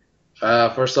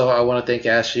 First of all, I want to thank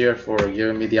Ashir for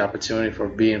giving me the opportunity for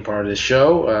being part of the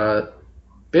show.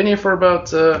 Been here for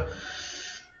about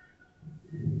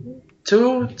 2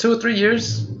 or 3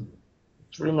 years,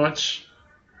 pretty much.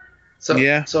 So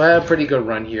yeah. So I had a pretty good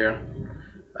run here.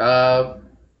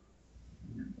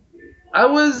 I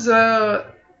was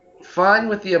fine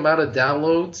with the amount of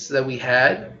downloads that we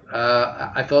had.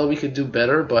 I felt we could do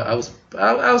better, but I was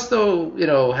still,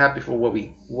 happy for what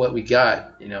we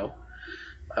got,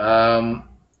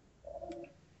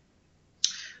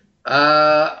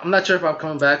 I'm not sure if I'm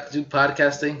coming back to do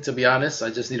podcasting, to be honest.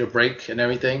 I just need a break and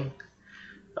everything.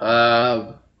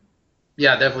 Yeah,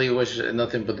 definitely wish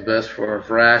nothing but the best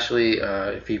for Ashley.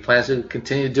 If he plans to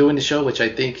continue doing the show, which I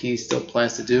think he still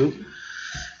plans to do.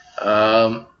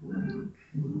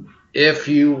 If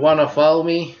you want to follow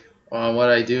me on what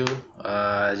I do,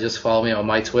 just follow me on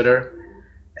my Twitter.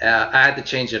 I had to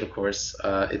change it, of course.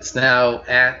 It's now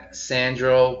at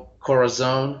Sandro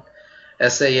Corazon,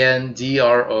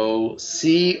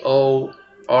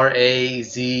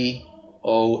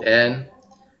 SandroCorazon.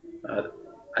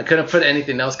 I couldn't put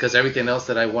anything else because everything else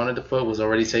that I wanted to put was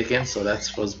already taken, so that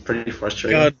was pretty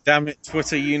frustrating. God damn it,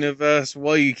 Twitter universe!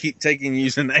 Why you keep taking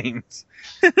usernames?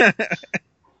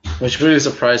 Which really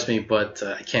surprised me, but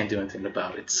I can't do anything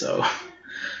about it, so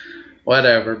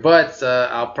whatever. But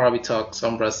I'll probably talk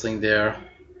some wrestling there,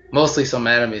 mostly some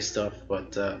anime stuff.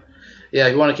 But yeah,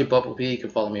 if you want to keep up with me, you can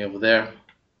follow me over there.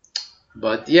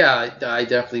 But yeah, I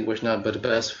definitely wish nothing but the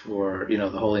best for the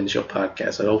Whole Indy Show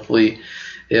podcast, and hopefully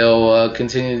he'll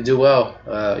continue to do well.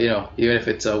 Even if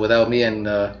it's without me, and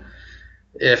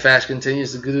if Ash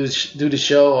continues to do the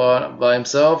show by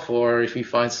himself, or if he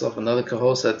finds himself another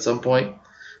co-host at some point.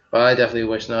 But I definitely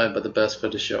wish nothing but the best for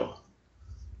the show.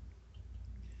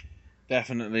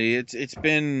 Definitely, it's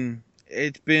been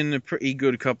a pretty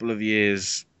good couple of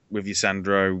years with you,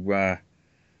 Sandro.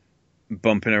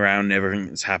 Bumping around everything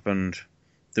that's happened,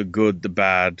 the good, the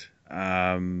bad.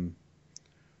 Trying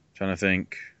to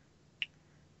think.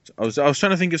 I was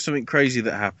trying to think of something crazy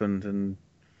that happened, and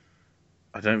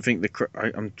I don't think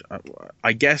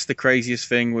I guess the craziest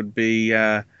thing would be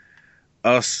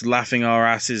us laughing our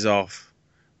asses off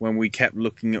when we kept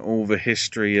looking at all the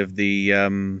history of the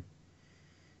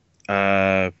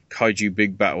Kaiju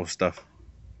Big Battle stuff.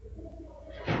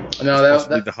 No, that was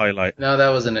the highlight. No, that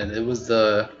wasn't it. It was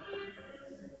a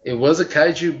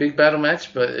Kaiju Big Battle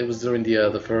match, but it was during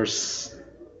the first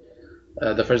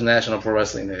National Pro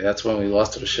Wrestling Day. That's when we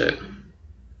lost to the shit.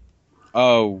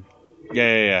 Oh,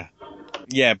 yeah.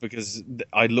 Yeah, because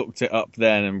I looked it up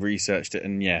then and researched it,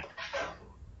 and yeah,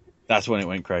 that's when it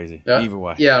went crazy. Either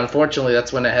way. Yeah, unfortunately,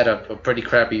 that's when I had a pretty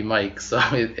crappy mic, so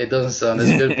it doesn't sound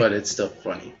as good, but it's still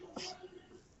funny.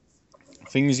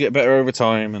 Things get better over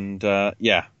time, and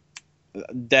yeah,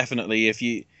 definitely. If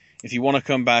you want to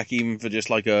come back, even for just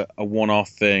like a one-off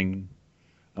thing,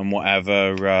 and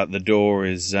whatever, the door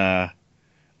is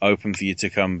open for you to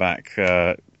come back,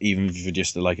 even for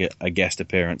just like a guest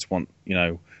appearance.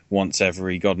 Once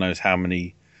every God knows how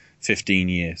many 15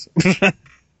 years.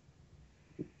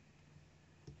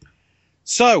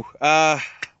 So,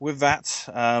 with that,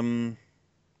 I'm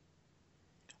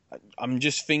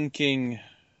just thinking.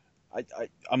 I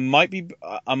might be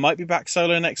back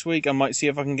solo next week. I might see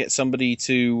if I can get somebody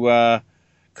to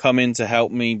come in to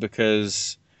help me,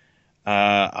 because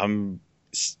I'm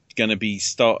going to be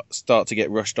start to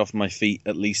get rushed off my feet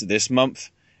at least this month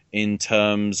in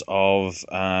terms of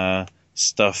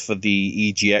stuff for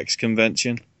the EGX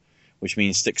convention, which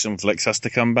means Sticks and Flicks has to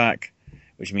come back,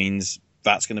 which means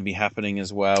that's going to be happening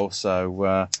as well. So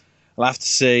I'll have to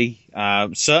see.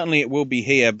 Certainly it will be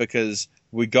here, because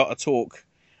we got to talk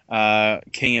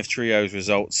King of Trios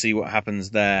results, see what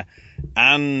happens there.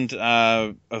 And,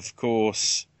 of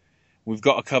course, we've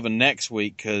got to cover next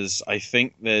week, because I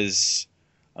think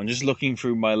I'm just looking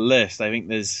through my list, I think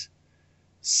there's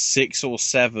 6 or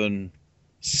 7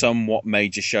 somewhat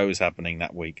major shows happening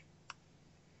that week.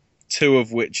 2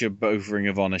 of which are both Ring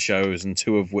of Honor shows, and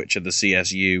 2 of which are the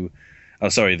CSU Oh,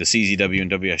 sorry, the CZW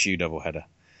and WSU doubleheader.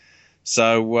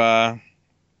 So,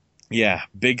 yeah,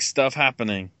 big stuff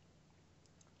happening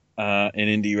in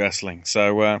indie wrestling.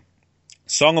 So,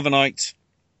 Song of the Night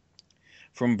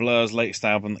from Blur's latest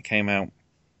album that came out,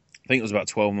 I think it was about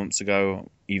 12 months ago,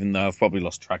 even though I've probably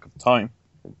lost track of time.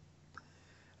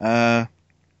 From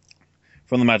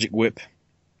the Magic Whip,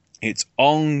 it's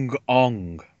Ong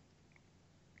Ong.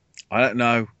 I don't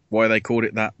know why they called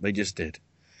it that, they just did.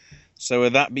 So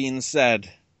with that being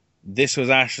said, this was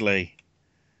Ashley,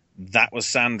 that was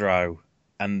Sandro,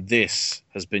 and this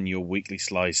has been your weekly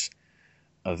slice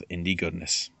of indie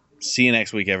goodness. See you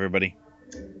next week, everybody.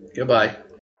 Goodbye.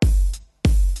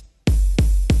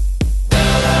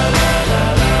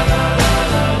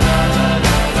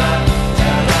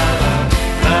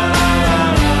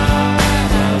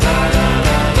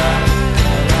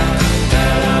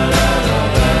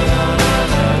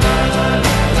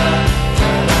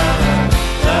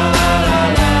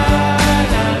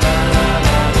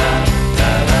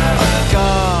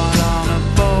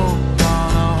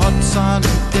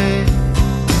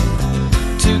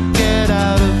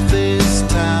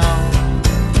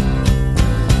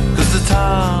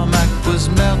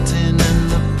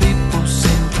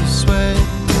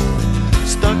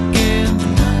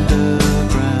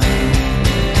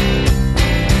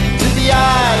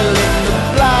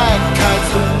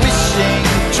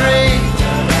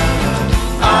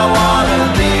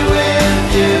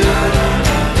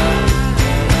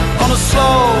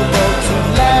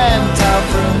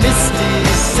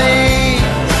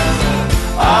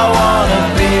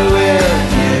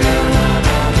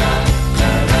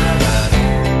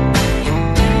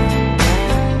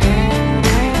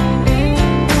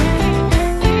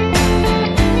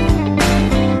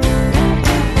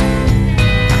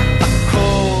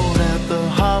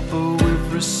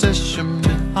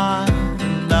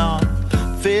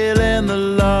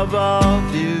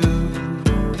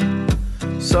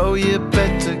 So you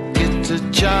better get to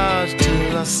charge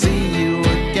till I see you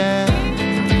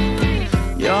again.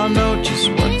 Y'all know just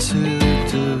what to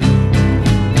do.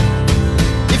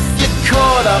 If you're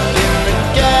caught up in the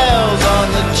gales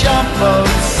on the jumbo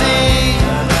sea,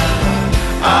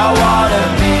 I wanna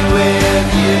be with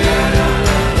you.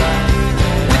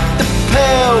 With the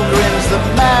pilgrims, the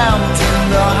mountain,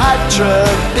 the high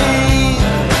trapeze,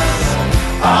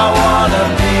 I wanna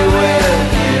be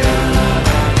with you.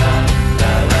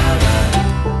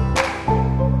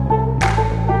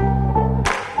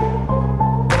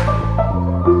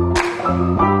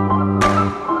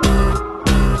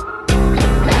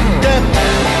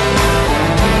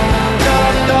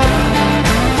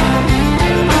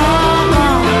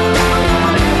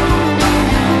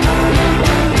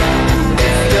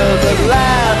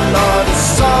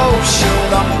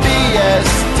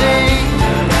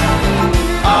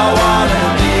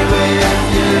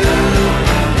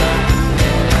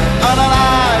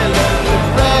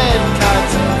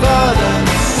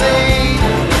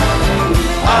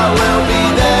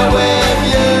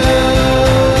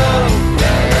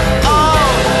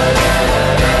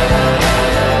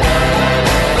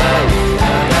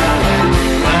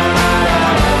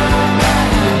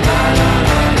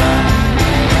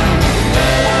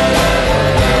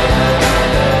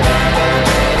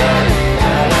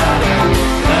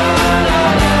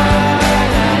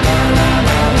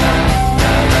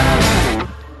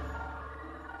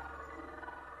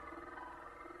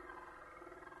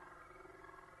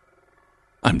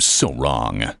 I'm so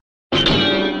wrong.